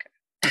 Okay.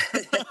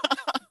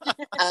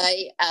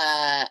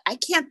 I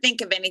can't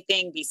think of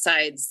anything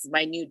besides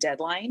my new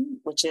deadline,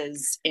 which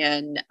is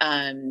in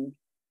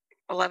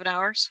 11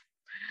 hours.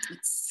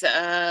 It's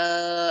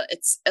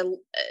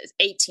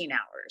 18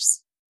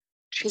 hours.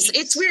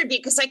 It's weird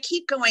because I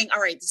keep going,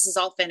 all right, this is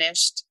all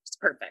finished. It's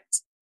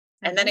perfect.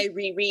 And then I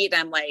reread,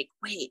 I'm like,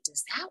 wait,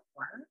 does that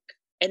work?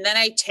 And then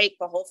I take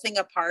the whole thing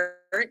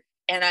apart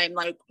and I'm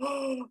like,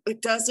 oh,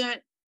 it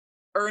doesn't.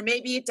 Or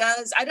maybe it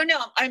does. I don't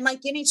know. I'm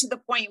like getting to the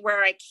point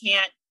where I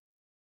can't,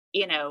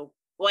 I'm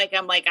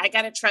like, I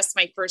got to trust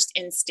my first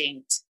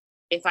instinct.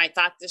 If I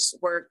thought this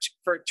worked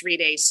for 3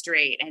 days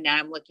straight and now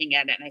I'm looking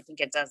at it and I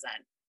think it doesn't,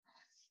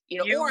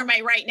 or am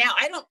I right now?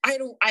 I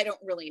don't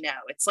really know.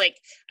 It's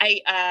like,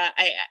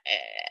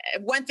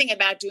 one thing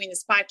about doing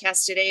this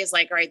podcast today is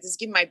like, all right, this is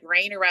giving my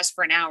brain a rest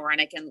for an hour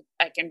and I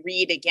can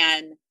read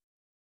again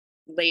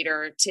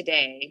later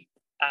today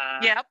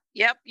Yep.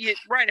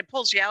 Right. It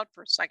pulls you out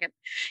for a second.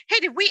 Hey,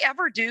 did we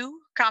ever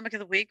do Comic of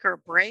the Week or a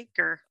break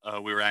or?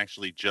 We were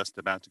actually just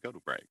about to go to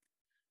break.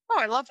 Oh,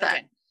 I love that.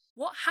 Okay.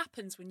 What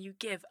happens when you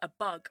give a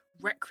bug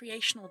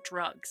recreational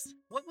drugs?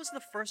 What was the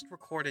first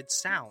recorded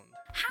sound?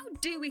 How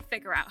do we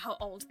figure out how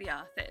old the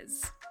Earth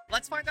is?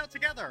 Let's find out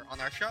together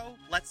on our show,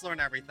 Let's Learn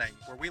Everything,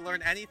 where we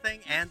learn anything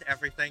and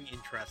everything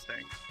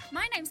interesting.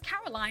 My name's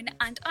Caroline,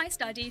 and I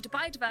studied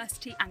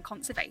biodiversity and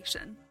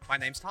conservation. My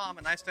name's Tom,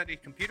 and I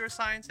studied computer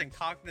science and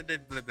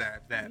cognitive blah, blah,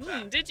 blah,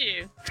 blah. Did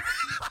you?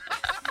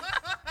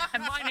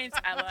 And my name's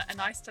Ella,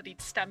 and I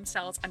studied stem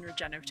cells and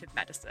regenerative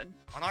medicine.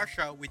 On our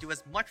show, we do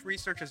as much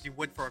research as you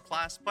would for a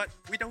class, but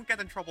we don't get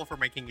in trouble for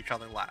making each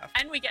other laugh.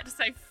 And we get to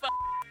say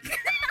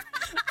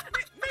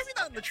Maybe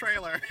not in the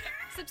trailer.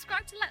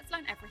 Subscribe to Let's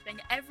Learn Everything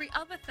every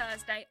other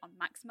Thursday on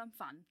Maximum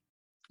Fun.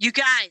 You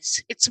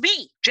guys, it's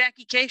me,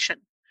 Jackie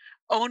Cation,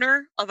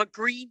 owner of a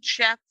Green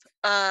Chef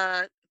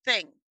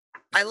thing.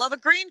 I love a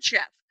Green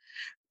Chef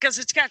because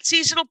it's got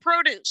seasonal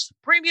produce,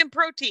 premium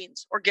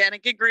proteins,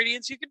 organic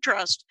ingredients you can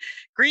trust.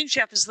 Green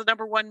Chef is the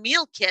 #1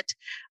 meal kit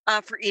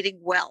for eating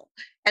well.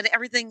 And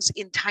everything's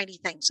in tiny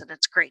things, and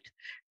it's great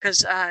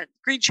because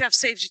Green Chef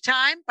saves you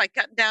time by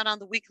cutting down on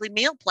the weekly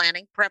meal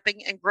planning,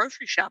 prepping, and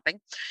grocery shopping.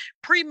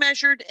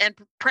 Pre-measured and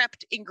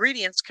prepped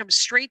ingredients come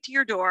straight to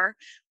your door,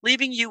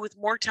 leaving you with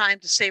more time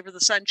to savor the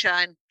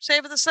sunshine.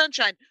 Savor the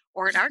sunshine,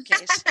 or in our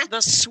case,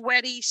 the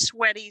sweaty,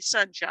 sweaty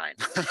sunshine.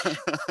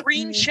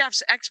 Green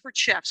Chef's expert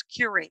chefs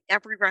curate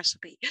every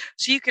recipe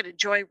so you can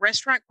enjoy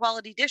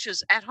restaurant-quality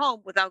dishes at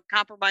home without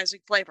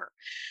compromising flavor.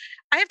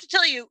 I have to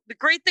tell you, the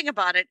great thing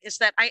about it is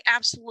that I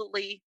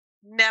absolutely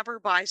never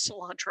buy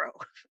cilantro.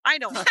 I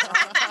know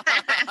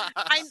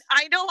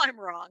I know I'm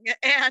wrong.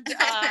 And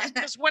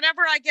because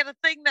whenever I get a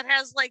thing that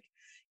has like,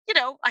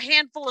 a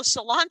handful of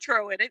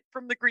cilantro in it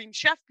from the Green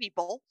Chef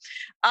people,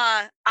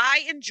 I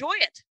enjoy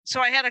it. So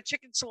I had a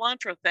chicken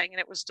cilantro thing and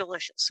it was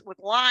delicious with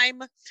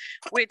lime,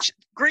 which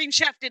Green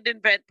Chef didn't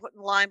invent putting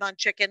lime on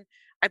chicken.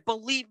 I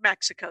believe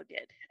Mexico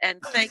did.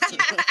 And thank you.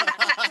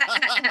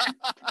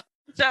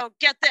 So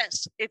get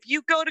this, if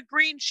you go to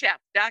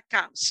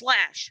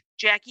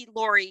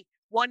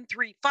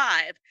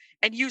greenchef.com/JackieLaurie135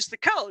 and use the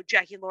code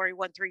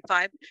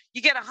JackieLaurie135,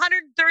 you get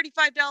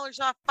 $135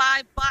 off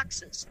 5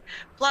 boxes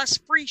plus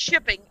free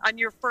shipping on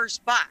your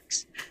first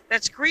box.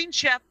 That's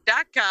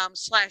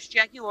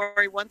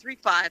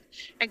greenchef.com/JackieLaurie135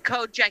 and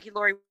code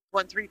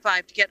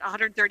JackieLaurie135 to get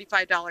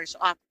 $135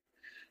 off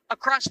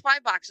across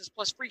 5 boxes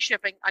plus free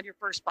shipping on your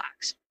first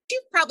box.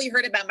 You've probably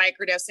heard about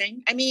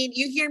microdosing. I mean,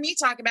 you hear me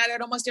talk about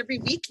it almost every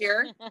week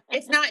here.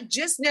 If not,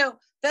 just know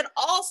that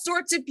all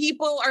sorts of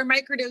people are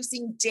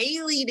microdosing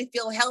daily to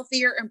feel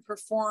healthier and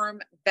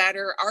perform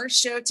better. Our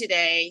show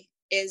today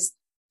is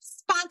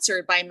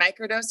sponsored by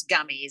Microdose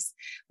Gummies.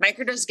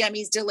 Microdose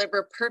Gummies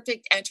deliver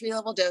perfect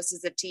entry-level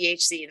doses of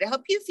THC to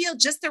help you feel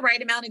just the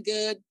right amount of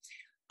good.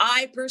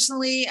 I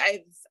personally,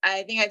 I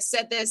think I've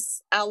said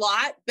this a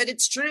lot, but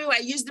it's true. I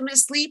use them to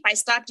sleep. I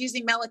stopped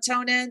using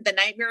melatonin. The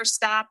nightmares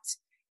stopped.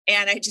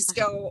 And I just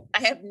go, I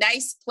have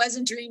nice,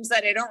 pleasant dreams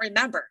that I don't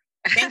remember.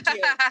 Thank you,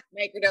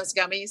 Microdose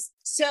Gummies.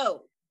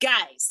 So,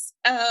 guys,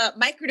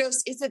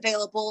 Microdose is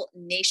available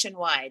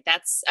nationwide.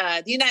 That's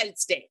the United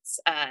States.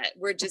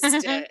 We're just,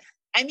 I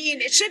mean,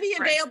 it should be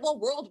available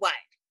worldwide.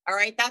 All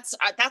right. That's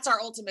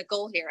our ultimate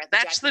goal here. At the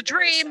That's the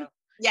dream. Show.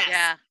 Yes.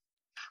 Yeah.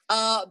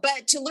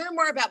 But to learn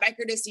more about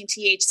microdosing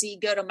THC,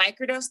 go to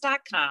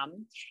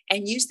microdose.com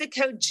and use the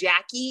code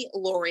Jackie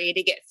Laurie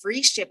to get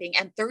free shipping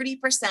and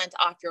 30%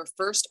 off your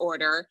first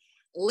order.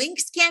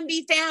 Links can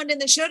be found in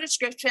the show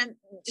description,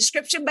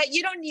 but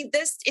you don't need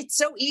this. It's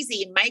so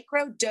easy.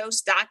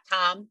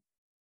 Microdose.com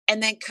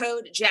and then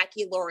code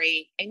Jackie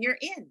Laurie and you're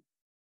in.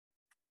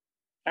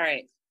 All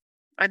right.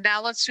 And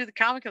now let's do the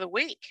comic of the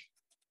week.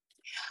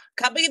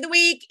 Comic of the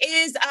week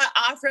is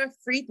Avra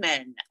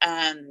Friedman.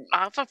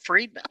 Avra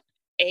Friedman.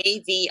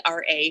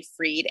 AVRA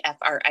Fried,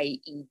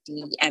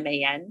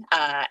 FRIEDMAN.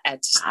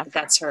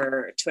 That's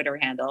her Twitter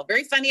handle.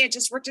 Very funny. I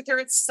just worked with her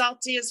at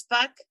Salty as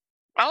Fuck.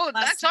 Oh,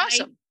 that's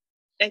awesome.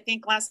 I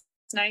think last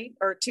night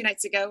or 2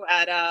 nights ago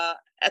at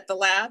the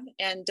lab,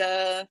 and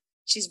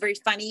she's very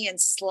funny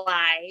and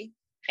sly.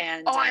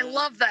 And I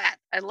love that.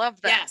 I love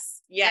that.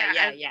 Yes.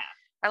 Yeah.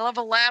 I love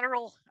a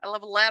lateral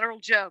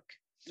joke.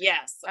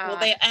 Yes. Well,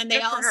 they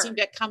all seem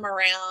to come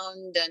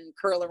around and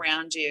curl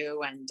around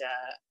you. And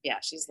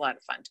she's a lot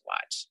of fun to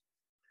watch.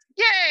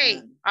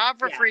 Yay.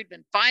 Avra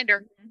Friedman. Find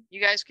her. You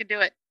guys can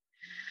do it.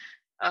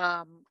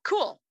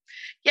 Cool.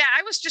 Yeah.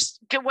 I was just,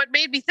 what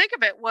made me think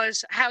of it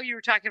was how you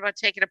were talking about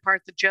taking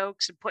apart the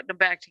jokes and putting them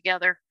back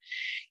together.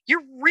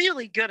 You're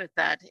really good at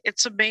that.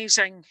 It's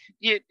amazing.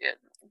 You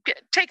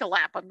take a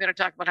lap. I'm going to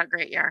talk about how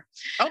great you are.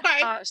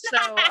 Okay.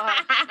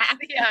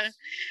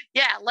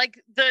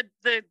 Like the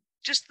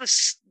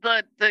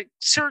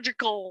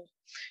surgical,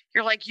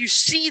 you're like, you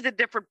see the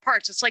different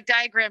parts. It's like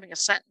diagramming a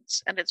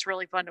sentence and it's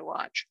really fun to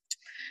watch.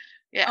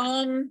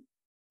 Yeah.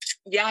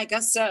 Yeah, I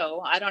guess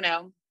so. I don't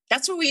know.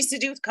 That's what we used to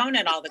do with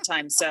Conan all the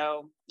time.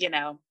 So,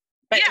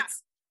 but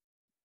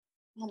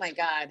Oh my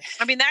God.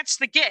 I mean, that's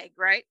the gig,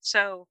 right?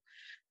 So,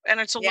 and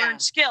it's a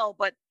learned skill,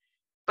 but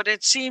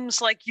it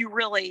seems like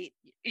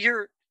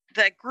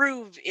that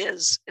groove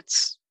it's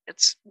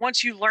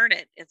once you learn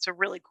it, it's a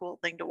really cool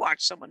thing to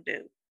watch someone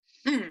do.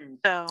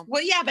 So,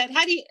 well, yeah, but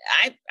how do you,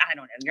 I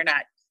don't know. You're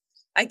not,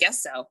 I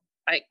guess so.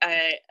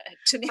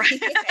 To me,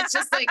 it's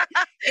just like,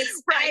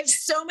 I have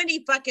so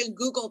many fucking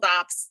Google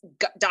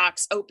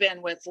docs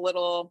open with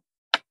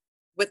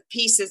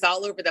pieces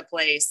all over the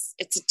place.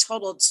 It's a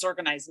total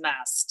disorganized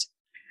mess.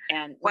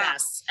 And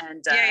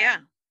I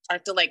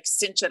have to like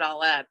cinch it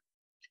all up.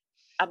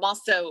 I'm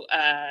also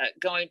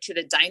going to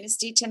the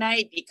Dynasty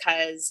tonight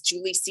because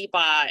Julie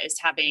Seabaugh is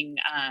having,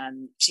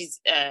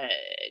 she's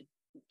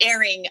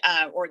airing,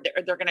 or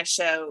they're going to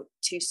show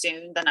too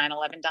soon the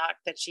 9/11 doc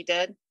that she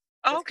did.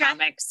 Okay.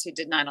 Comics who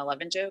did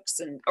 9/11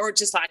 jokes or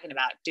just talking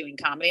about doing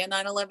comedy on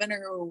 9/11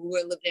 or who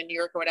lived in New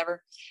York or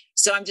whatever.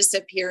 So I'm just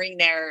appearing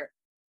there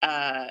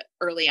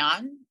early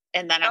on,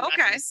 and then I'm not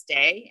going to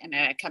stay, and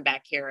then I come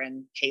back here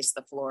and pace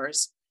the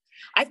floors.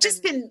 I've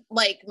just been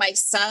like, my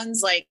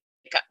son's like,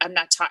 I'm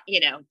not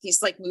talking,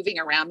 he's like moving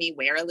around me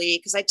warily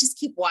because I just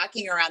keep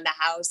walking around the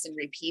house and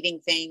repeating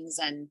things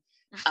and,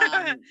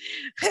 like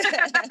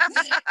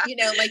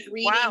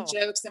reading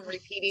jokes and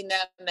repeating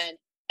them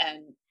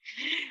and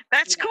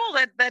that's cool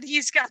that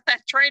he's got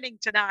that training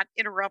to not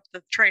interrupt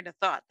the train of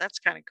thought. That's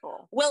kind of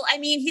cool. Well, I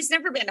mean, he's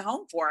never been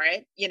home for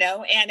it,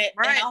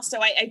 and also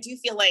I do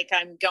feel like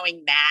I'm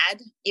going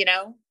mad,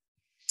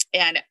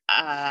 and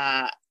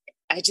I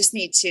just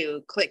need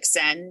to click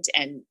send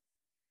and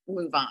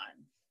move on.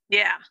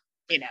 Yeah.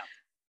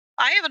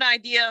 I have an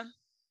idea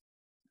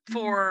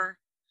for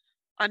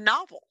a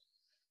novel.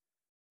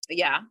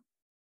 Yeah.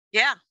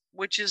 Yeah.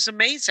 Which is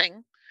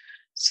amazing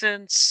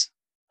since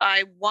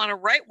I want to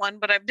write one,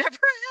 but I've never had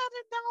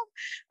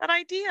an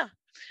idea.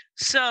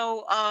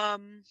 So,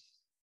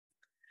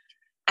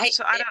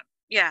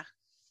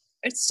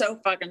 it's so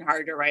fucking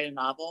hard to write a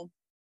novel.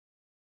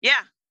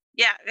 Yeah.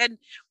 Yeah. And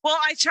well,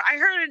 I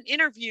heard an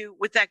interview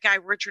with that guy,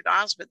 Richard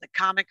Osman, the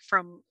comic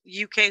from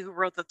UK who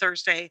wrote the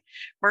Thursday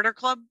Murder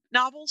Club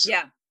novels.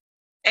 Yeah.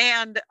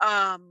 And,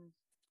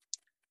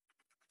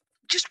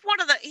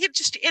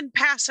 just in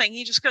passing,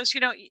 he just goes,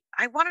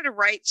 I wanted to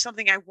write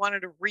something I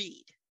wanted to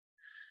read.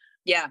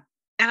 Yeah.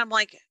 And I'm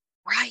like,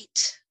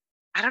 right.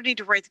 I don't need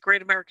to write the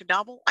great American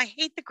novel. I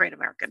hate the great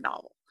American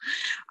novel.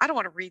 I don't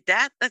want to read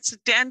that. That's a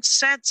dense,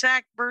 sad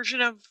sack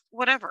version of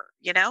whatever,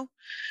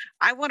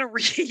 I want to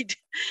read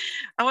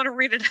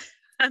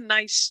a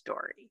nice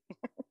story.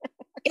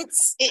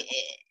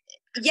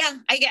 Yeah,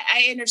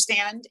 I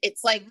understand.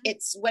 It's like,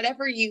 it's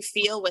whatever you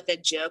feel with a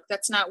joke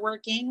that's not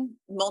working,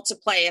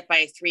 multiply it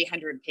by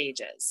 300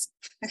 pages.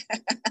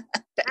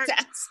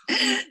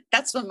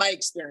 That's been my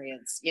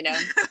experience,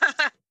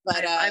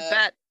 But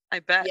I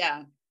bet.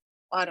 Yeah.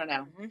 I don't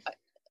know.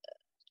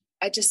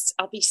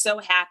 I'll be so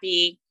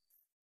happy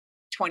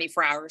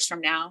 24 hours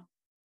from now.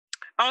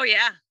 Oh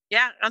yeah.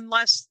 Yeah.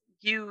 Unless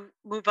you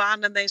move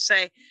on and they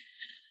say,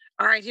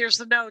 all right, here's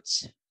the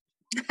notes.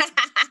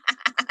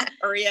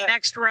 Hurry up.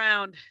 Next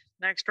round.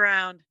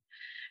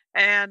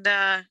 And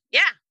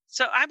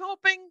so I'm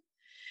hoping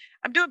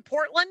I'm doing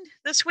Portland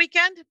this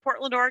weekend,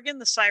 Portland, Oregon,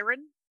 the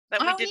Siren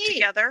that we did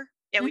together.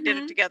 Yeah, we did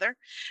it together.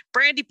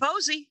 Brandy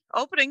Posey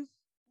opening.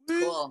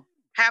 Cool.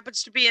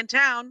 Happens to be in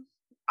town.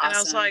 Awesome. And I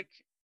was like,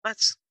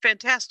 that's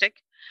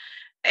fantastic.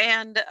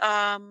 And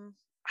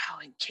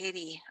and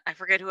Katie, I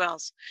forget who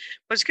else.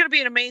 But it's going to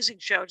be an amazing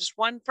show. Just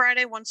one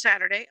Friday, one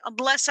Saturday,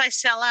 unless I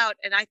sell out.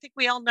 And I think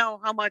we all know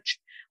how much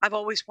I've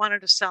always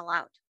wanted to sell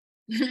out.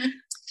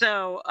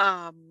 So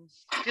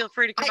feel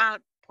free to come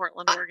out,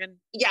 Portland, Oregon.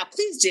 Yeah,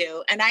 please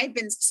do. And I've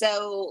been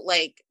so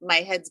my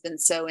head's been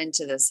so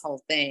into this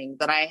whole thing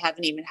that I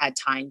haven't even had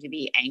time to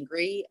be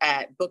angry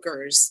at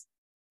bookers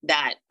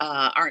that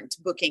aren't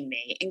booking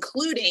me,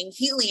 including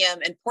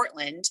Helium in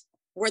Portland,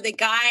 where the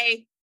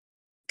guy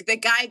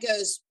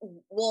goes,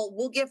 well,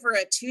 we'll give her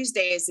a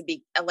Tuesday as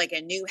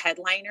a new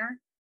headliner.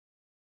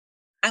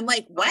 I'm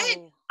like, what?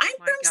 I'm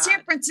from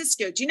San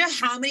Francisco. Do you know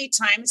how many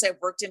times I've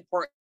worked in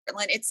Portland?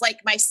 It's like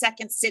my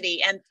second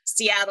city, and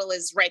Seattle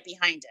is right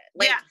behind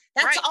it.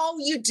 That's all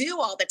you do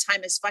all the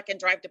time is fucking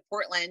drive to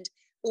Portland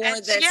or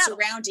the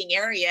surrounding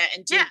area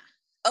and do. Yeah.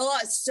 Oh,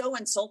 it's so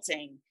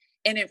insulting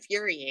and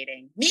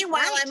infuriating.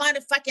 Meanwhile, I'm on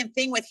a fucking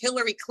thing with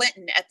Hillary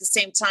Clinton at the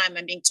same time.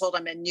 I'm being told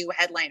I'm a new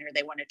headliner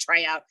they want to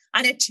try out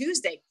on a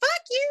Tuesday.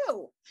 Fuck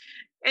you.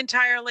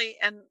 Entirely,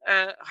 and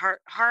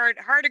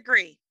hard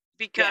agree,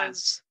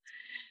 because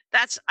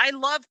I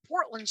love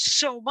Portland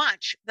so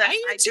much that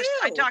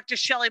I talked to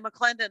Shelley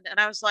McClendon and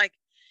I was like,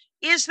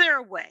 is there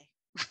a way?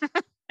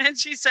 And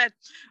she said,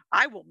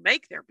 I will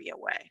make there be a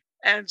way.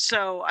 And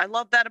so I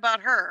love that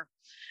about her.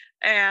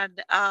 And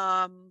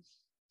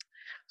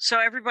so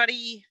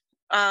everybody,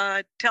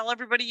 tell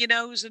everybody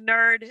who's a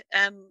nerd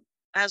and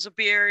has a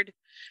beard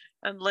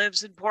and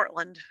lives in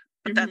Portland.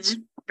 But that's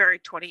very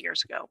 20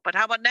 years ago. But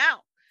how about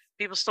now?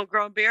 People still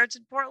growing beards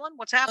in Portland?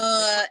 What's happening?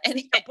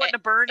 Still putting a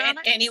bird on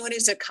it? Anyone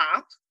who's a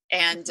cop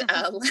and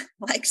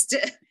likes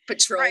to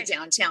patrol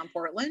downtown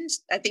Portland.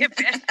 I think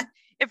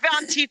If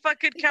Antifa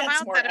could come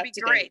That's out, more that'd be up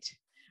to great.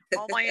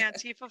 All my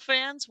Antifa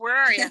fans, where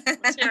are you?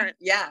 Let's hear it.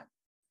 Yeah.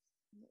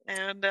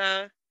 And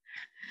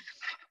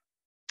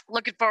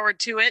looking forward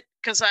to it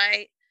because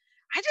I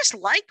just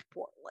like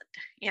Portland,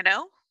 you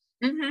know.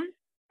 Mm-hmm.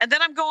 And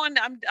then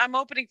I'm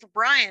opening for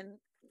Brian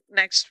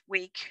next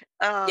week.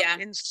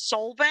 In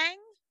Solvang.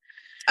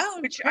 Oh,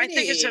 which I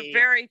think is a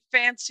very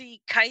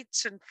fancy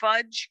kites and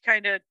fudge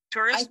kind of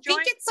tourist joint.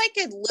 I think it's like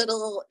a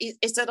little.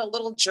 Is it a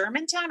little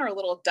German town or a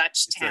little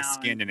Dutch town? It's a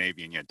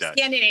Scandinavian, yeah, Dutch.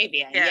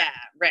 Scandinavian, yeah,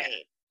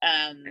 right.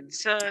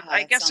 So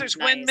I guess there's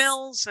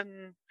windmills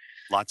and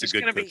lots of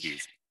good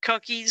cookies.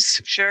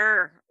 Cookies,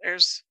 sure.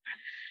 There's.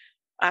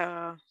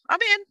 I'm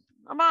in.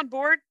 I'm on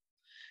board.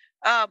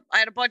 I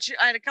had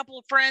a couple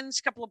of friends,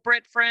 a couple of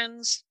Brit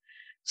friends.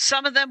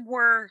 Some of them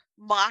were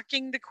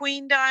mocking the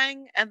Queen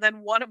dying, and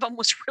then one of them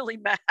was really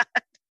mad.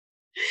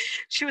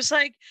 She was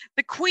like,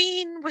 "The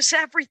Queen was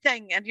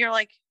everything," and you're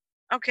like,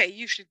 "Okay,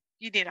 you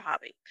need a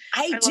hobby."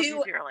 I love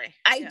you dearly.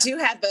 I do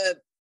have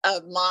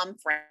a mom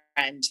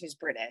friend who's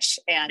British,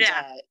 and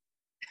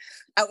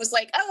I was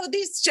like, "Oh,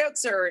 these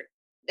jokes are.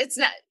 It's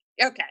not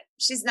okay."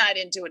 She's not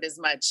into it as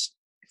much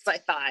as I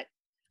thought.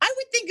 I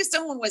would think if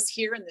someone was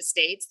here in the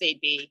States, they'd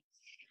be.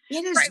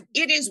 It is. Right.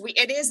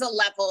 It is a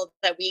level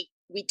that we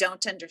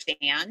don't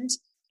understand.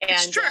 And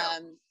it's true.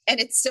 And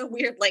it's so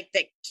weird, like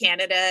that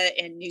Canada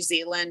and New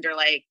Zealand are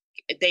like,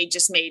 they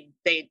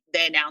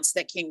announced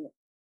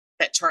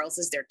that Charles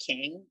is their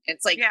king.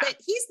 It's like, but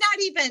he's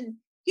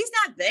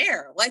not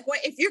there. Like,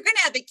 what if you're going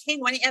to have a king,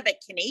 why don't you have a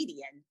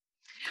Canadian?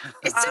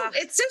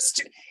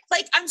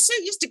 Like, I'm so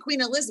used to Queen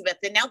Elizabeth,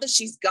 and now that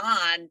she's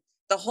gone,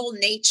 the whole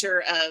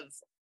nature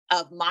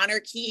of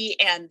monarchy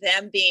and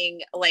them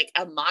being like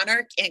a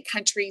monarch in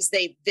countries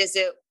they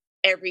visit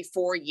every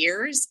 4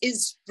 years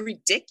is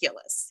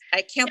ridiculous.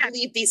 I can't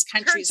believe these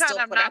countries still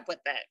put up with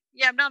it.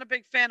 Yeah, I'm not a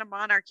big fan of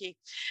monarchy.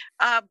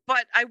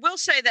 But I will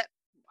say that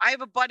I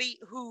have a buddy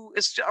who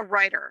is a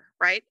writer,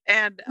 right?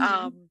 And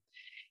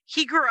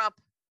he grew up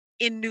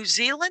in New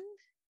Zealand,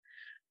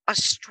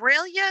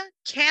 Australia,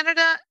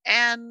 Canada,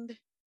 and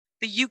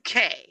the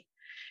UK.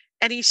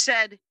 And he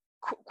said,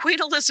 Queen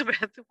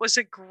Elizabeth was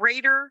a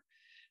greater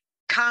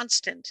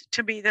constant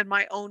to me than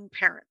my own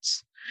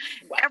parents.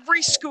 Wow.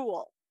 Every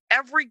school,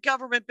 every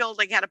government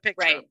building had a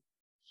picture. Right.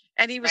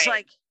 And he was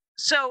like,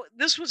 so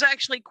this was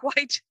actually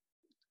quite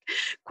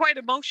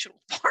emotional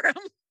for him.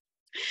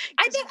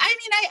 I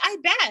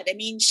bet. I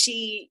mean,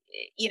 she,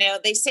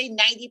 they say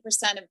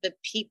 90% of the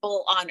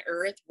people on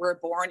Earth were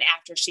born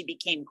after she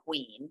became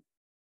queen,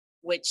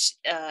 which,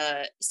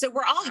 so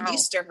we're all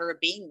used to her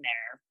being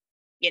there,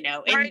 in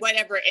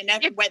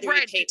whether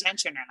we pay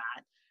attention or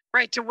not.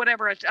 Right, to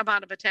whatever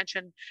amount of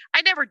attention.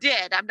 I never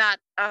did. I'm not,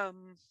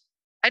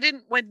 I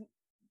didn't when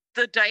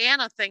the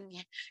Diana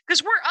thing,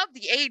 because we're of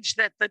the age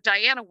that the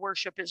Diana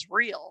worship is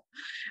real.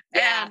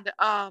 Yeah. And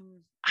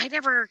I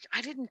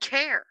didn't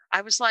care.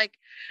 I was like,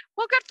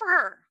 well, good for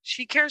her.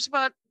 She cares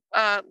about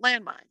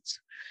landmines.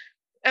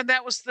 And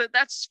that's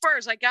as far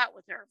as I got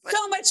with her. But...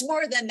 So much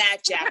more than that,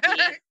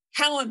 Jackie.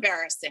 How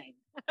embarrassing.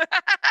 But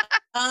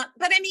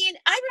I mean,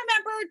 I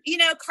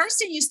remember,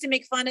 Karsten used to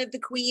make fun of the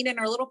Queen and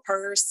her little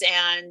purse,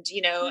 and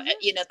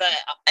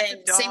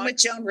same with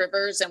Joan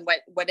Rivers and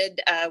what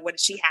did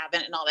she have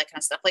and all that kind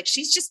of stuff. Like,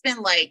 she's just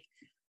been like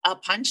a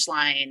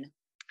punchline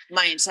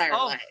my entire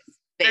life.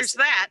 Basically. There's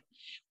that.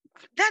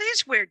 That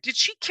is weird. Did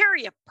she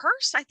carry a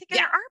purse? I think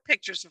there are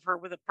pictures of her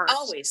with a purse.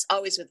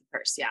 Always with a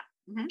purse. Yeah.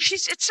 Mm-hmm.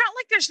 It's not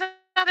like there's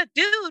not a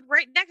dude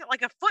right next,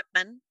 like a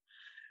footman.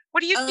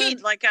 What do you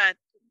need? Like a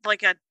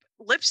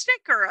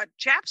lipstick or a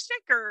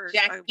chapstick or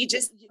Jack, you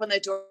just open the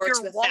door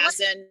to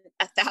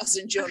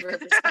 1,000 Joan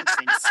Rivers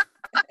paintings.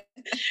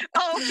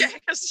 Okay.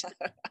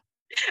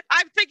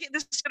 I'm thinking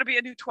this is going to be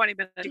a new 20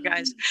 minutes, you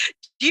guys.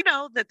 Do you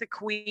know that the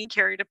Queen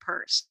carried a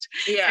purse?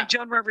 Yeah. And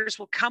Joan Rivers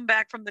will come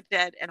back from the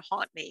dead and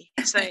haunt me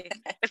and say,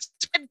 "It's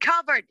been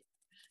covered.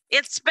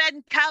 It's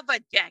been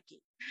covered,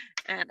 Jackie."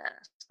 And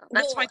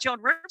that's my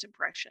Joan Rivers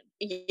impression.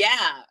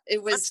 Yeah,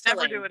 it was. Let's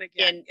never do it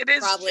again. It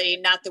is probably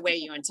not the way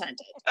you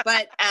intended,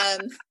 but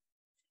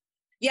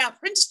yeah,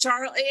 Prince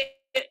Charles.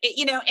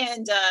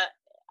 And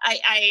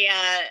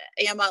I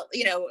am a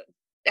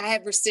I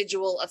have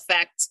residual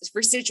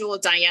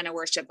Diana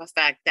worship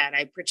effect that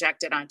I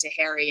projected onto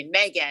Harry and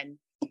Meghan,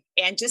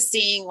 and just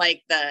seeing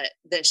like the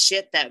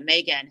shit that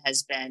Meghan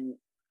has been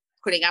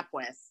putting up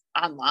with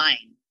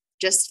online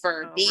just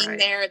for being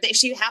there.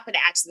 She happened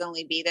to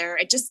accidentally be there.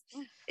 It's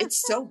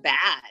so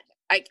bad.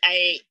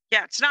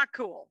 It's not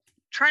cool.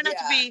 Try not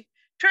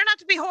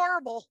to be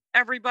horrible,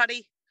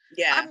 everybody.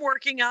 Yeah. I'm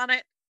working on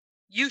it.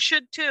 You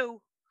should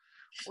too.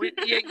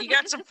 You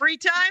got some free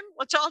time?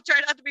 Let's all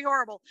try not to be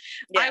horrible.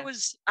 Yeah. I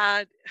was,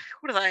 I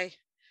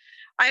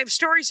have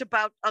stories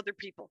about other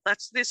people.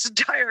 That's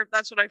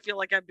what I feel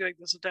like I'm doing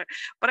this entire,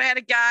 but I had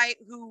a guy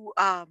who,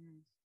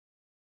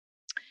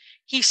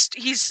 he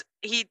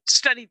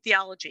studied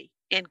theology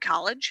in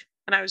college,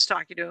 and I was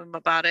talking to him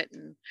about it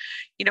and,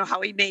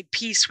 how he made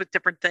peace with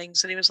different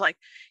things. And he was like,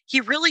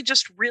 he really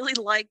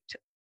liked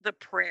the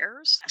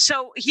prayers.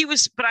 So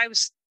I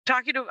was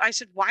I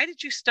said, why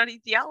did you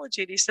study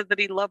theology? And he said that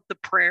he loved the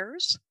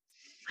prayers.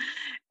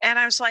 And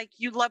I was like,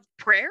 you love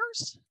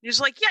prayers? He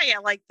was like, yeah,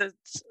 like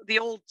the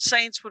old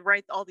saints would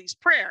write all these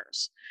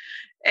prayers.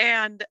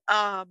 And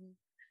I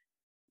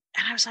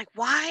was like,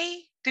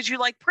 why did you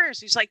like prayers?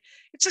 He's like,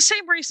 it's the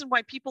same reason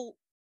why people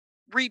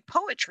read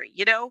poetry.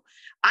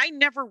 I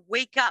never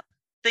wake up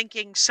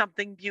thinking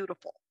something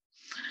beautiful.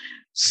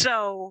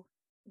 So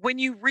when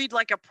you read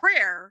like a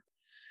prayer,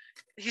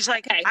 he's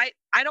like, okay.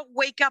 I don't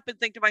wake up and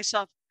think to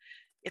myself,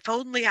 if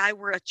only I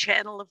were a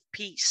channel of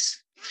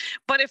peace.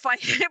 But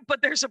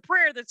but there's a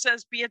prayer that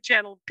says be a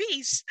channel of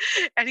peace.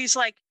 And he's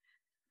like,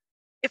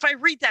 if I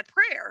read that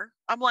prayer,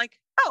 I'm like,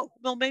 oh,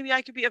 well, maybe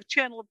I could be a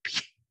channel of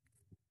peace.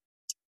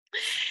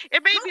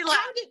 It made me laugh.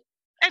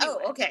 Anyway,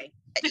 oh, okay.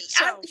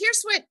 So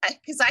here's what,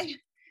 because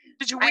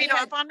did you read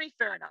off on me?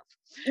 Fair enough.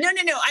 No.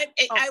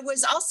 I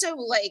was also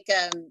like,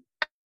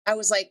 I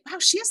was like, wow,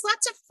 she has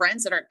lots of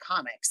friends that are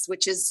comics,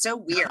 which is so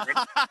weird.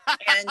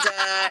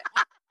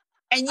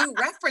 And you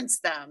reference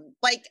them.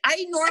 Like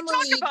I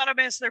normally talk about them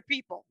as their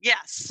people.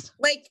 Yes.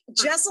 Like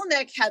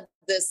Jeselnik had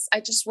this, I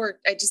just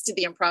did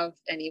the improv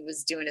and he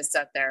was doing his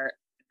stuff there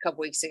a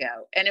couple weeks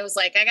ago. And it was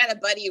like, I got a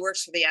buddy who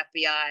works for the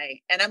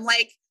FBI. And I'm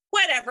like,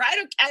 whatever.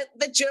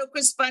 The joke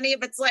was funny,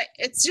 but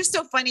it's just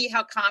so funny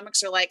how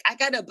comics are like, I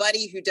got a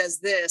buddy who does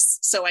this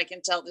so I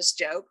can tell this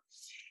joke.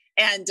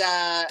 And,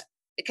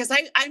 because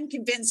I'm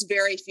convinced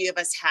very few of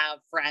us have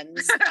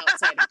friends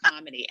outside of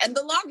comedy. And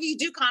the longer you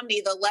do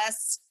comedy, the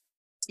less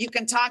you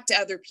can talk to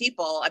other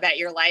people about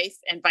your life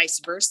and vice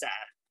versa,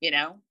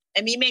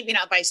 I mean, maybe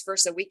not vice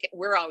versa.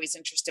 We're always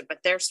interested, but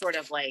they're sort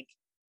of like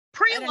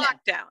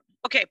pre-lockdown.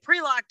 Okay.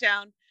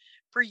 Pre-lockdown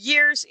for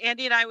years,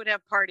 Andy and I would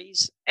have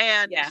parties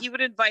and he would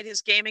invite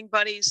his gaming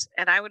buddies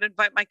and I would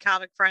invite my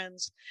comic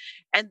friends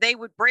and they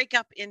would break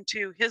up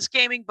into his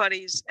gaming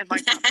buddies and my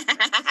comic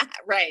friends.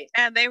 Right.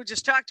 And they would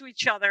just talk to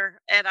each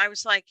other. And I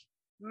was like,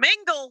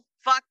 mingle,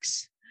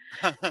 fucks.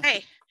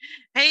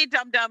 Hey,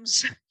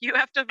 dum-dums, you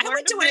have to learn I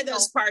went to one of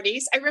those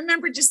parties. I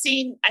remember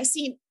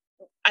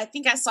I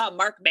think I saw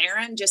Mark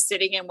Maron just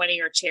sitting in one of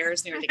your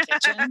chairs near the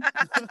kitchen.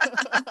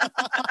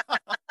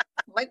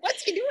 Like,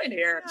 what's he doing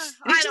here?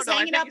 He's just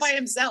hanging out by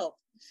himself.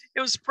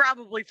 It was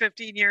probably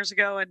 15 years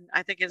ago, and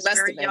I think his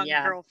very young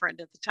girlfriend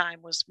at the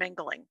time was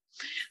mingling.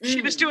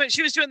 She was doing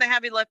the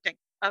heavy lifting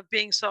of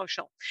being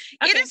social.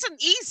 Okay. It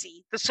isn't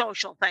easy, the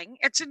social thing.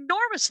 It's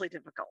enormously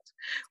difficult.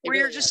 Where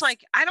you're just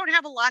like, I don't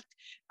have a lot.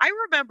 I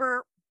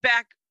remember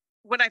back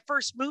when I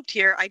first moved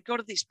here, I'd go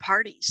to these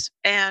parties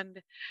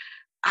and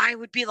I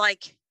would be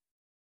like,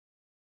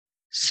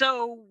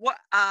 so where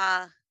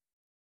are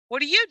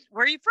you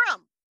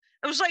from?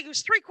 It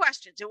was 3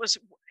 questions. It was,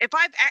 if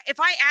I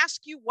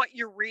ask you what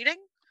you're reading,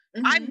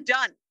 I'm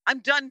done. I'm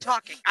done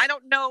talking. I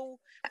don't know.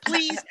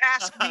 Please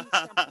ask me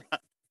something.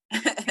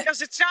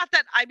 Because it's not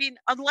that, I mean,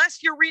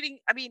 unless you're reading,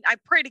 I mean, I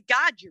pray to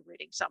God you're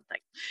reading something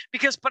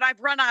but I've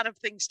run out of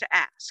things to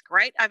ask,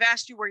 right? I've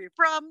asked you where you're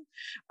from,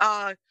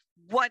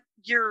 what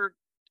you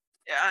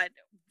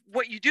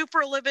do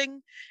for a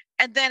living.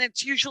 And then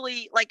it's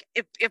usually like,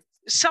 if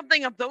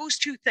something of those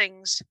 2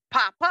 things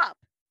pop up,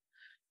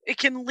 it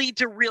can lead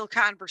to real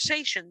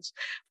conversations,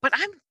 but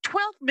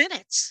 12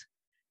 minutes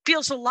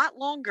feels a lot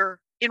longer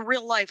in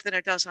real life than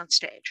it does on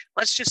stage.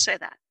 Let's just say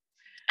that.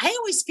 I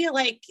always feel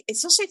like,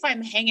 especially if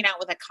I'm hanging out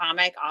with a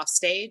comic off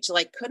stage,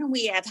 like, couldn't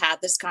we have had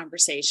this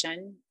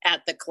conversation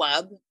at the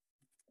club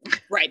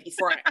right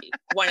before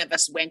one of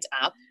us went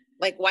up?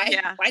 Like, why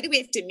do we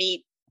have to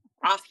meet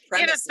off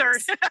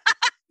premises?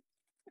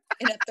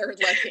 In a third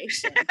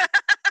location.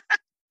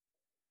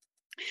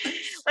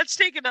 Let's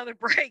take another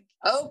break.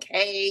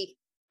 Okay.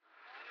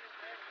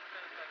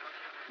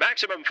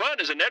 Maximum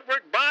Fun is a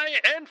network by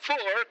and for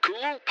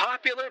cool,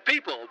 popular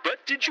people.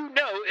 But did you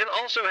know it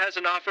also has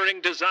an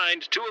offering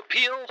designed to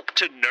appeal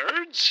to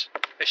nerds?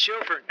 A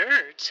show for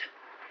nerds?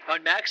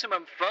 On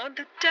Maximum Fun?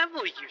 The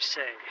devil, you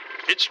say?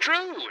 It's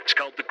true. It's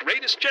called The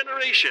Greatest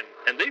Generation,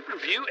 and they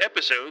review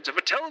episodes of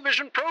a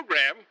television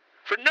program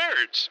for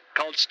nerds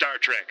called Star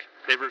Trek.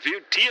 They've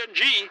reviewed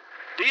TNG,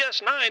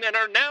 DS9, and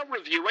are now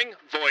reviewing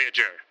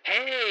Voyager.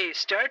 Hey,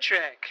 Star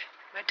Trek.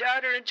 My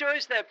daughter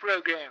enjoys that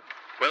program.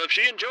 Well, if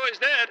she enjoys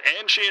that,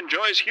 and she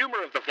enjoys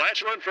humor of the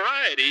flatulent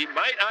variety,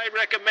 might I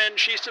recommend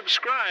she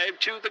subscribe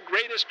to The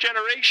Greatest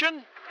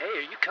Generation? Hey,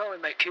 are you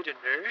calling my kid a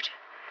nerd?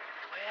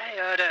 Well, I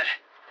oughta...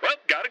 Well,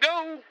 gotta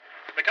go.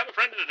 Become a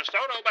friend of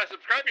DeSoto by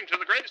subscribing to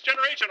The Greatest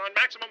Generation on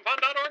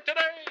MaximumFun.org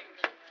today.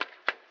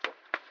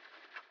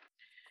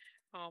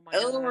 Oh, my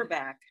God. We're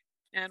back.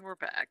 And we're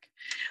back.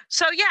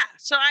 So,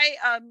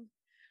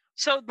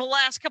 so the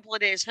last couple of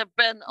days have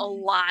been a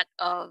lot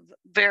of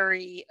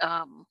very...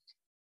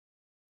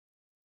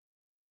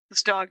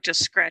 This dog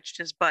just scratched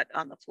his butt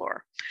on the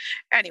floor.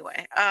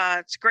 Anyway,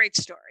 it's a great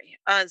story.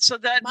 But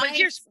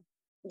here's,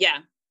 you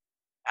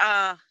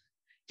had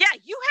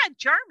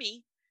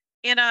Jeremy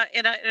in a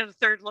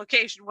third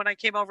location when I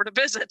came over to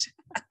visit.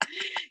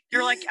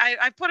 You're like,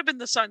 I put him in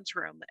the son's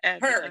room,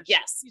 and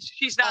yes,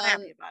 she's not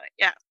happy about it.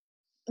 Yeah.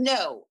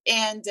 No.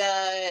 And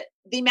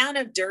the amount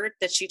of dirt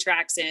that she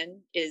tracks in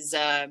is,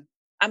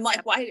 I'm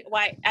like,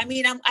 why? I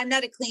mean, I'm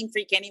not a clean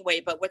freak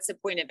anyway, but what's the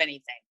point of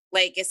anything?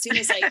 Like, as soon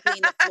as I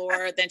clean the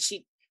floor, then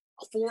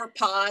 4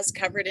 paws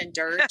covered in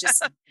dirt,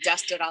 just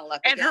dust it all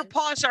up. And again. her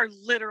paws are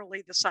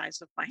literally the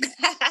size of my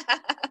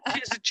head.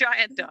 She's a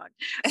giant dog.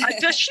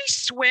 Does she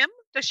swim?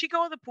 Does she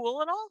go in the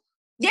pool at all?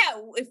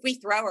 Yeah, if we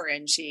throw her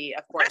in, she,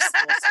 of course,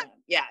 will swim.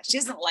 Yeah, she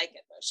doesn't like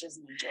it, though. She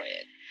doesn't enjoy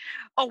it.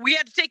 Oh, we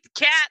had to take the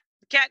cat.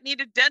 The cat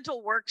needed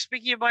dental work.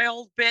 Speaking of my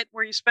old bit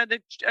where you spend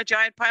a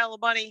giant pile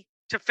of money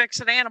to fix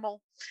an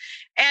animal.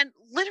 And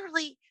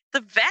literally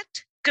the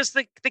vet, because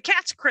the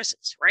cat's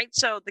Chris's, right?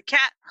 So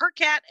her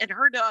cat and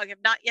her dog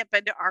have not yet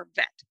been to our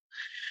vet.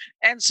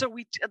 And so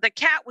the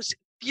cat was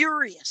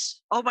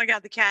furious. Oh my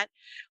God, the cat,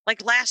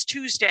 like last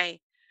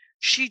Tuesday,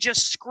 she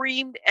just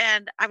screamed.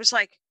 And I was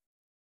like,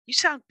 you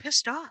sound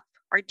pissed off.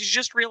 Or did you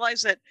just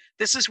realize that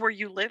this is where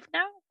you live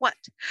now? What?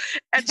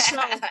 And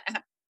so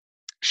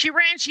she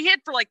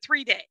hid for like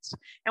 3 days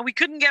and we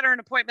couldn't get her an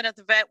appointment at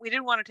the vet. We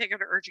didn't want to take her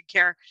to urgent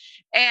care.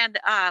 And,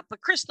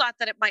 but Chris thought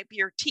that it might be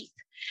her teeth.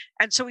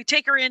 And so we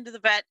take her into the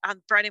vet on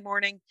Friday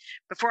morning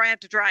before I have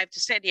to drive to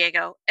San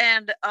Diego.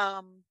 And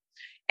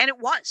it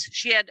was,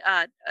 she had,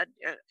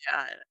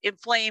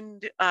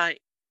 inflamed,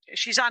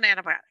 she's on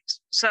antibiotics.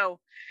 So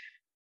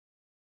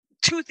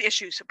tooth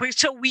issues. But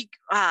so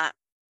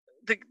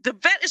the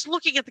vet is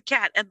looking at the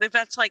cat and the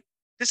vet's like,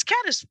 this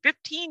cat is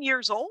 15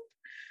 years old.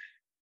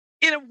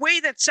 In a way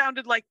that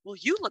sounded like, well,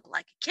 you look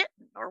like a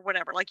kitten or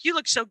whatever. Like you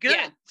look so good.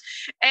 Yeah.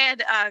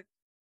 And,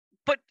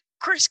 but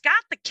Chris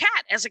got the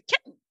cat as a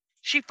kitten.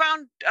 She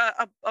found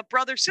a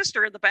brother,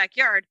 sister in the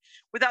backyard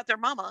without their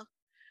mama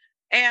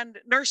and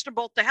nursed them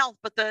both to health.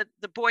 But the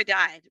boy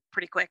died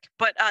pretty quick.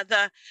 But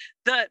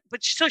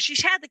so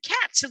she's had the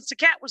cat since the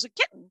cat was a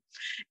kitten.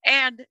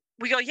 And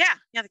we go, yeah,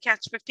 the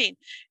cat's 15.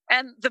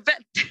 And the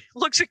vet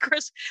looks at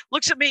Chris,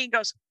 looks at me and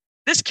goes,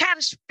 this cat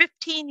is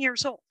 15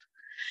 years old.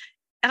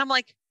 And I'm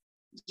like,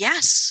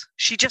 yes,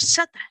 she just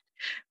said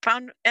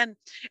that. And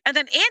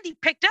then Andy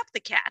picked up the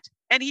cat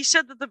and he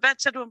said that the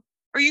vet said to him,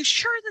 are you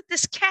sure that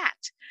this cat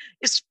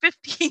is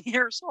 15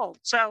 years old?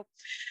 So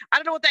I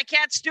don't know what that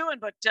cat's doing,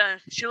 but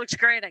she looks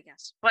great, I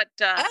guess. But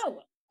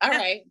all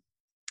right.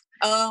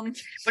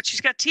 But she's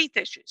got teeth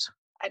issues.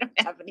 I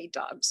don't have any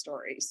dog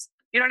stories.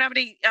 You don't have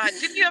any?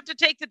 Didn't you have to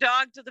take the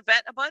dog to the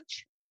vet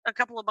a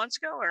couple of months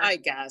ago? Or? I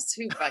guess.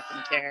 Who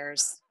fucking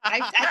cares? I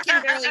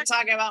can barely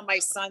talk about my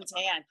son's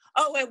hand.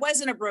 Oh, it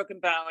wasn't a broken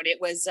bone.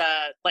 It was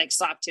like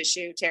soft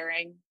tissue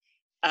tearing.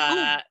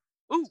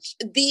 Ooh.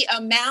 The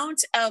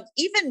amount of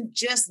even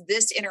just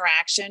this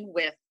interaction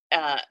with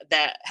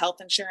the health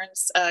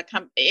insurance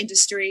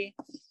industry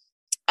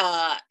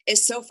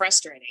is so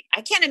frustrating.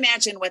 I can't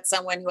imagine what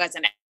someone who has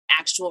an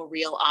actual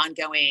real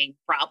ongoing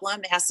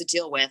problem has to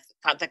deal with,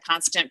 the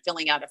constant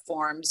filling out of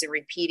forms, the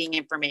repeating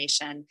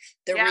information,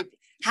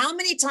 how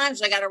many times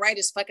do I got to write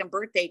his fucking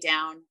birthday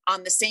down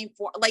on the same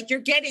form? Like you're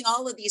getting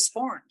all of these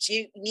forms.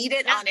 You need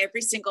it on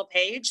every single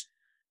page.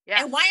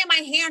 Yeah. And why am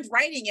I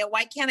handwriting it?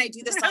 Why can't I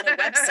do this on a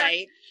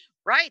website?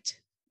 Right.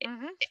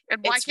 Mm-hmm.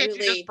 And why can't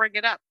you just bring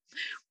it up?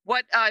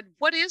 What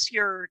is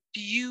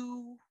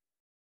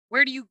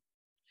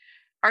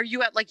are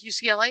you at like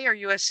UCLA or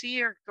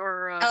USC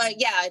or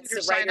yeah, it's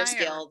the Writers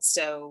Guild.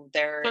 So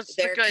they're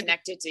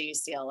connected to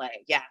UCLA.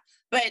 Yeah.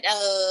 But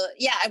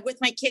yeah, with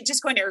my kid,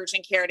 just going to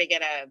urgent care to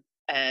get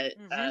an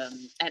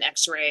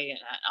x-ray and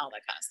all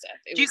that kind of stuff.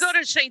 Do you go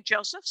to St.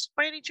 Joseph's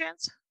by any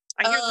chance?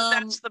 I hear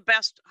that's the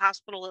best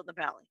hospital in the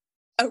Valley.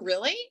 Oh,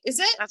 really? Is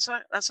it? That's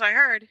what I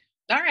heard.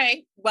 All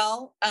right.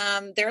 Well,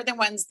 they're the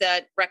ones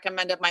that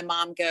recommended my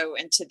mom go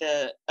into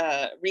the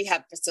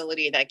rehab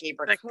facility that gave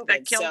her COVID.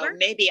 That killed her?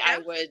 Maybe I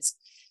would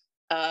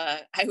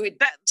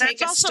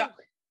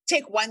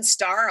take 1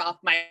 star off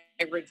my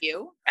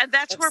review. And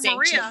that's where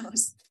Maria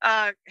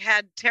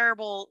had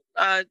terrible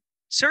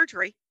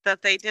surgery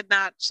that they did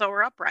not sew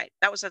her up right.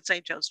 That was at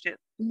St. Joe's too.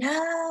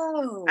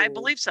 No. I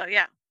believe so,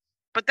 yeah.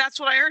 But that's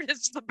what I heard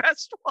is the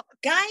best one.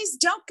 Guys,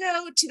 don't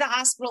go to the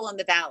hospital in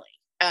the Valley.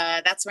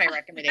 That's my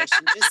recommendation.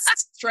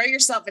 Just throw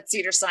yourself at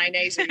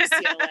Cedars-Sinai or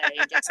UCLA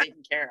and get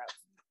taken care of.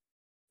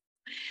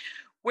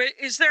 Wait,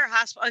 is there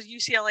a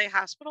UCLA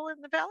hospital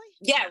in the Valley?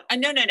 Yeah.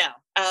 No.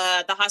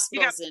 The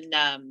hospital's in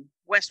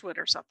Westwood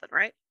or something,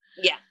 right?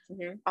 Yeah.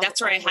 Mm-hmm.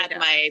 That's where I had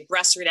my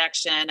breast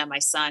reduction and my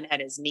son had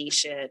his knee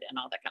shed and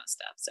all that kind of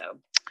stuff. So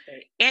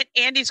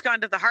Andy's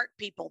gone to the heart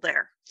people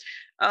there.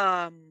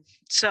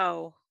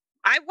 So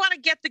I want to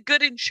get the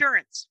good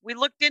insurance. We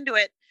looked into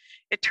it.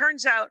 It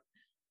turns out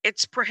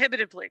it's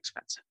prohibitively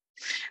expensive.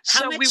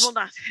 So we will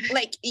not.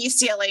 Like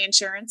UCLA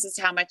insurance is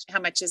how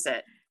much is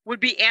it? Would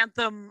be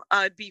Anthem.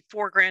 It'd be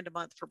 $4,000 a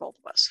month for both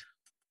of us.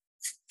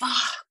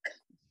 Fuck.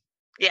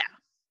 Yeah.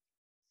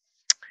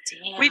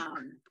 Damn.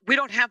 We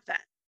don't have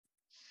that.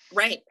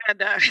 Right. And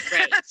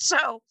right.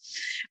 So,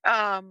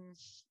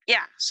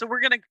 yeah. So we're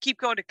going to keep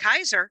going to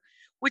Kaiser,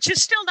 which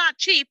is still not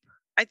cheap.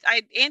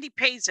 Andy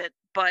pays it,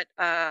 but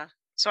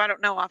so I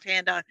don't know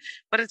offhand,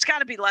 but it's got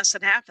to be less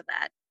than half of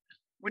that,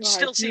 which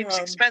still seems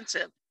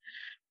expensive.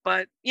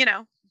 But,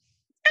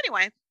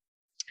 anyway,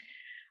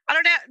 I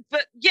don't know.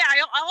 But yeah,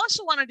 I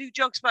also want to do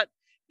jokes about,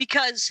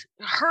 because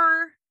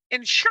her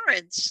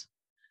insurance,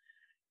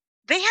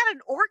 they had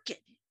an orchid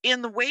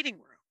in the waiting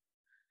room.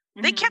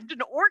 Mm-hmm. They kept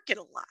an orchid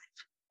alive.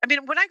 I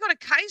mean, when I go to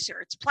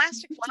Kaiser, it's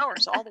plastic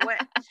flowers all the way.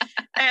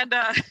 And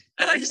I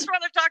just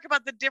want to talk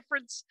about the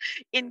difference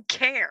in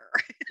care.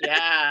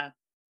 Yeah.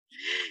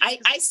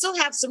 I still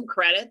have some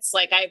credits.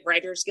 Like, I have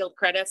Writers Guild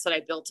credits that I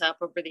built up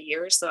over the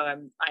years. So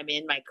I'm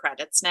in my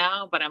credits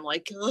now, but I'm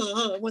like,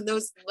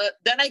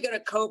 then I go to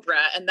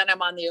Cobra and then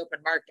I'm on the open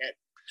market.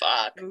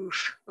 Fuck.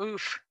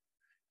 Oof.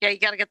 Yeah, you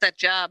got to get that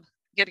job.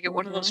 You got to get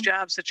one of those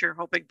jobs that you're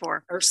hoping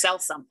for. Or sell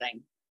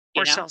something.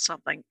 Sell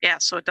something. Yeah,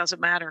 so it doesn't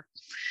matter.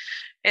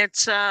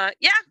 It's I'm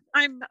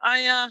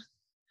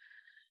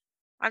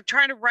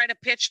trying to write a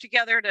pitch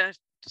together to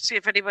see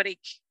if anybody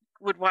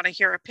would want to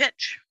hear a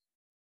pitch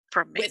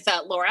from me. With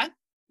Laura?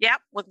 Yeah,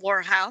 with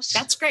Laura House.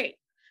 That's great.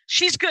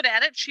 She's good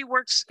at it. She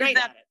works in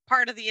that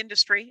part of the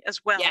industry as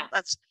well. Yeah.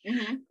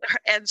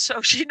 And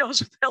so she knows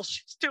what the hell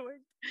she's doing.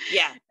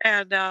 Yeah.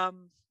 And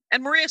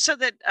Maria said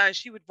that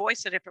she would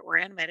voice it if it were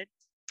animated.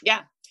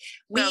 Yeah.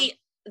 The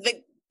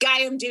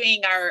guy I'm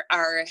doing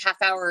our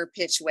half-hour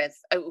pitch with,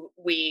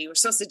 we were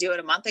supposed to do it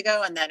a month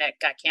ago, and then it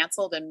got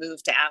canceled and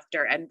moved to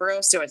after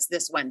Edinburgh. So it's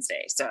this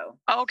Wednesday. So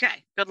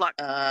okay, good luck.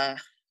 Yeah,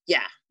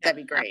 that'd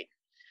be great.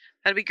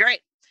 That'd be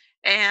great.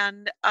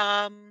 And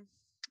where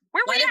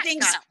were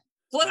things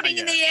floating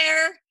in the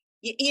air?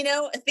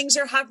 Things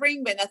are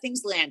hovering, but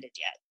nothing's landed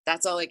yet.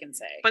 That's all I can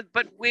say.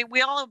 But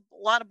we all have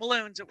a lot of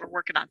balloons that we're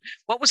working on.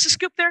 What was the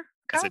scoop there,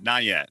 Kyle? I said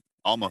not yet.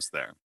 Almost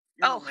there.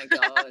 Oh my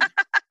God.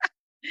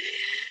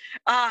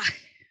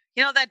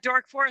 That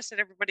Dork Forest that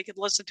everybody could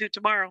listen to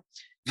tomorrow.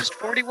 Just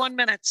 41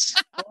 minutes.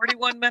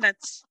 41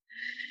 minutes.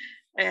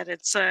 And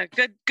it's a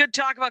good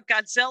talk about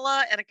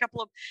Godzilla and a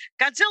couple of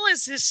Godzilla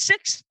is his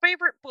 6th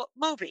favorite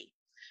movie.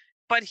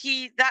 But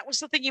that was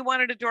the thing he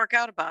wanted to dork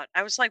out about.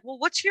 I was like, well,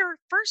 what's your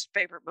first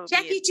favorite movie?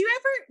 Jackie, do you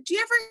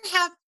ever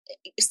have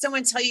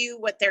someone tell you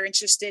what they're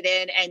interested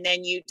in and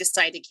then you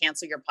decide to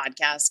cancel your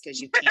podcast because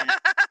you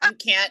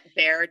can't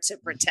bear to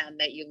pretend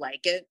that you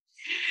like it?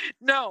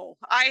 No,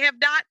 I have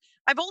not.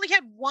 I've only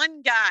had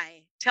one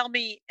guy tell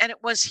me, and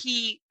it was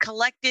he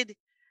collected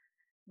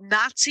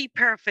Nazi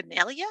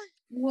paraphernalia.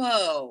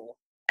 Whoa.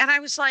 And I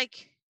was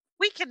like,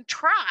 we can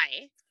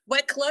try.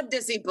 What club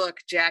does he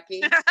book,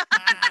 Jackie?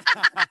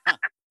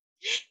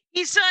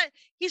 He's a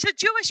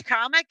Jewish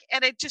comic,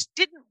 and it just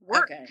didn't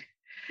work. Okay.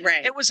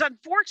 Right. It was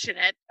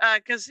unfortunate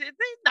because he's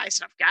a nice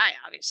enough guy,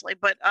 obviously,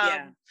 but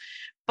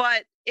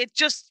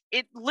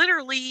it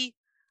literally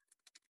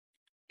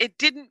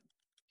didn't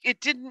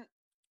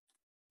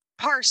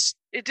parse.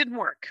 It didn't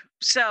work.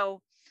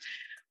 So,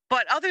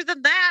 but other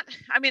than that,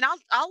 I mean,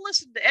 I'll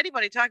listen to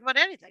anybody talk about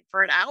anything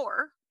for an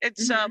hour.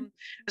 It's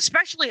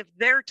especially if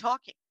they're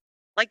talking.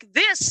 Like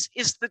this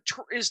is the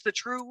true.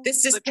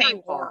 This is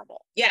painful.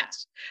 Horrible.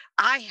 Yes,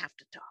 I have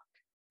to talk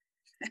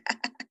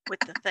with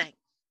the thing.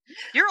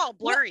 You're all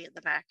blurry in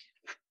the back.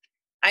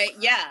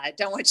 I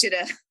don't want you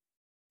to.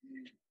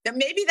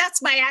 Maybe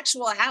that's my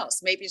actual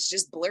house. Maybe it's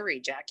just blurry,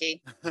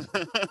 Jackie.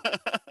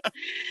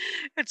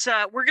 It's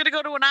we're gonna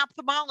go to an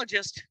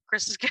ophthalmologist.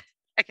 Chris is getting.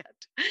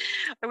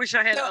 I wish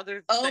I had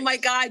other. Oh things. My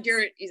God,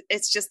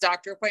 it's just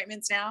doctor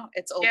appointments now.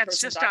 It's old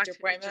person doctor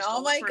appointment.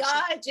 Oh my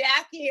God,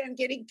 Jackie, I'm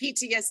getting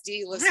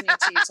PTSD listening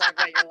to you talk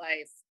about your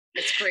life.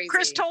 It's crazy.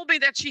 Chris told me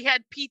that she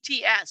had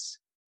PTS,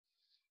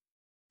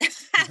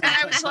 and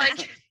I was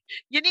like,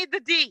 "You need the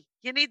D.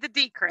 You need the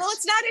D, Chris." Well,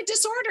 it's not a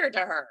disorder to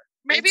her.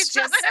 Maybe it's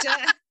just.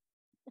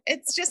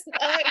 It's just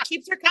it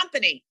keeps her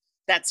company.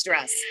 That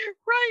stress.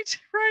 Right.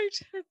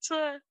 It's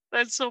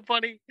that's so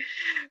funny.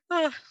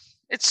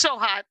 It's so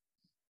hot.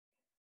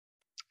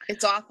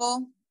 It's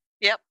awful.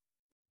 Yep.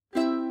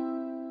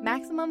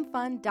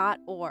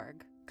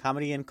 MaximumFun.org.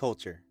 Comedy and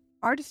culture.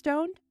 Artist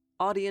owned.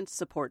 Audience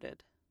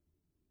supported.